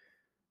happened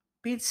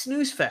being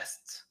snooze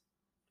fests.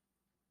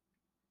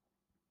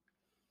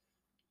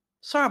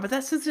 Sorry, but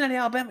that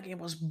Cincinnati-Alabama game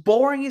was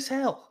boring as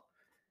hell.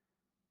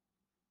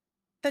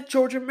 That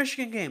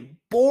Georgia-Michigan game,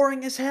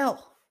 boring as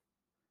hell.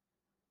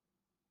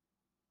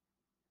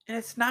 And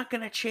it's not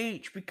going to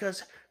change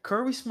because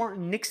Kirby Smart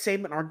and Nick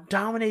Saban are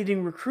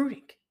dominating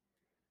recruiting.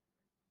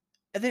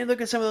 And then you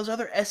look at some of those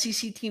other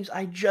SEC teams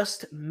I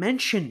just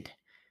mentioned.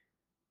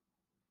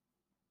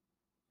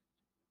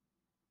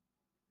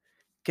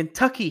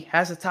 Kentucky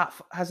has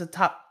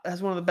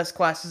one of the best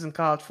classes in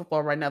college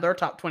football right now. They're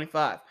top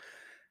 25.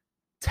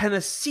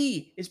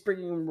 Tennessee is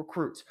bringing in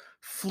recruits.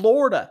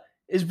 Florida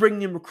is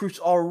bringing in recruits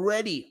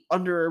already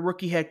under a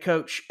rookie head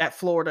coach at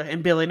Florida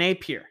and Billy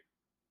Napier.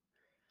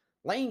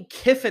 Lane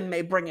Kiffin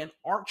may bring in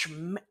Arch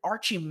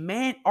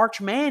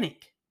Manning.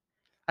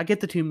 I get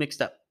the two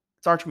mixed up.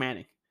 It's Arch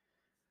Manning.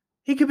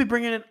 He could be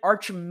bringing in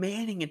Arch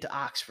Manning into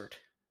Oxford.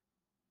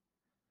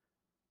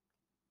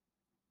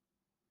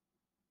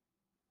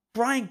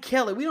 Brian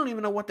Kelly, we don't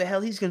even know what the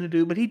hell he's going to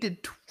do, but he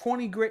did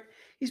 20 great.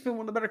 He's been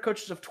one of the better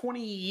coaches of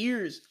 20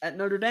 years at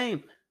Notre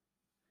Dame.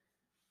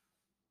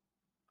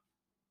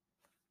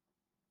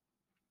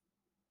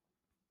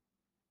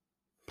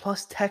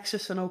 Plus,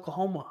 Texas and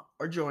Oklahoma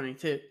are joining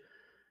too.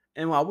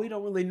 And while we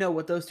don't really know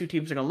what those 2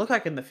 teams are going to look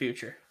like in the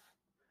future,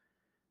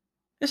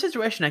 the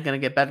situation ain't going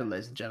to get better,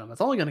 ladies and gentlemen.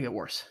 It's only going to get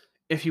worse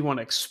if you want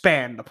to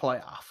expand the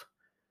playoff.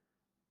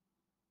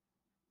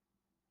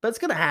 But it's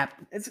going to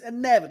happen. It's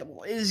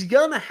inevitable. It is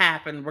going to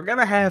happen. We're going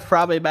to have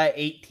probably about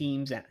 8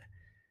 teams in it.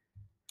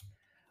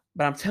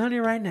 But I'm telling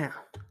you right now,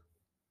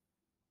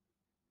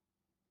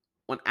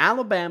 when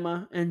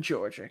Alabama and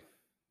Georgia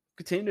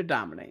continue to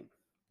dominate,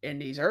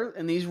 and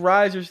these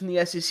risers in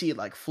the SEC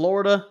like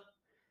Florida,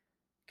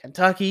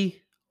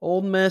 Kentucky,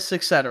 Ole Miss,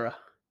 etc.,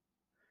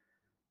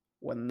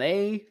 when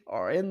they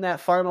are in that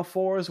Final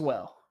Four as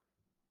well,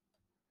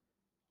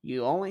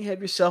 you only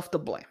have yourself to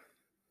blame.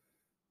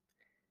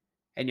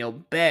 And you'll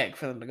beg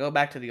for them to go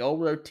back to the old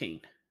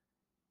routine.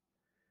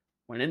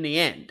 When in the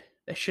end,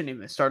 they shouldn't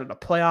even have started a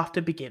playoff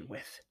to begin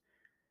with.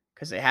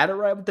 Because they had it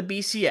right with the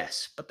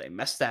BCS, but they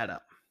messed that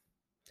up.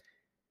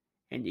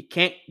 And you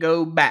can't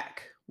go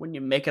back when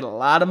you're making a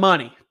lot of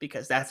money,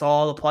 because that's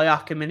all the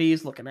playoff committee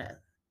is looking at,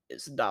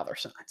 is the dollar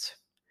signs.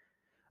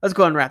 Let's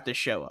go ahead and wrap this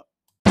show up.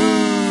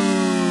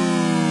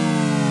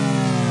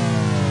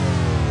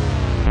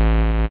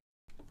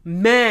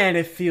 Man,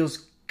 it feels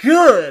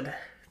good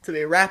to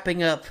be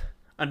wrapping up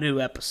a new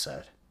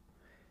episode.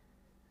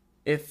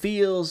 It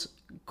feels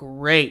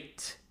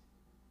great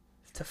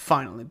to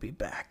finally be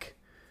back.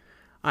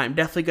 I'm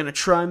definitely going to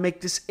try and make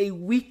this a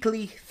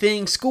weekly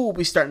thing. School will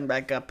be starting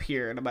back up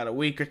here in about a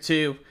week or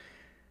two.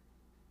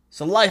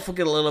 So life will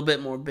get a little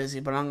bit more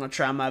busy, but I'm going to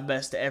try my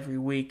best to every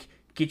week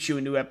get you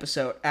a new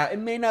episode out. It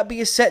may not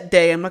be a set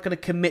day. I'm not going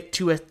to commit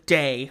to a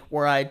day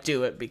where I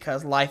do it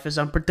because life is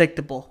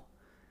unpredictable.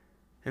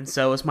 And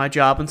so is my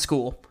job in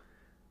school.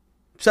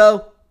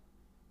 So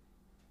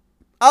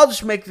I'll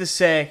just make this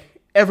say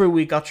every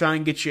week I'll try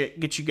and get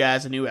you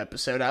guys a new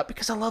episode out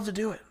because I love to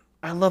do it.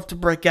 I love to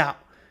break out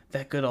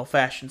that good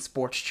old-fashioned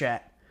sports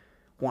chat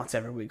once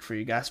every week for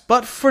you guys.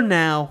 But for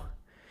now,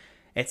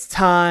 it's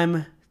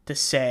time to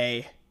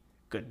say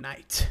good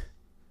night.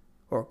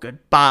 Or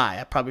goodbye.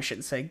 I probably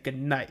shouldn't say good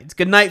night. It's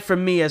good night for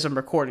me as I'm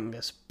recording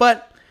this.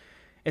 But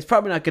it's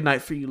probably not good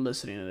night for you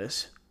listening to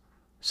this.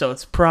 So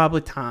it's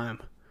probably time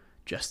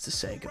just to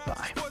say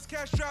goodbye.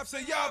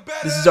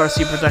 This is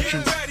RC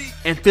Productions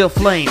and Phil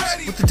Flames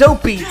with the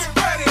dope beat.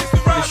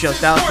 This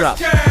show's Alex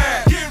Robson,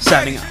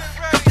 signing off.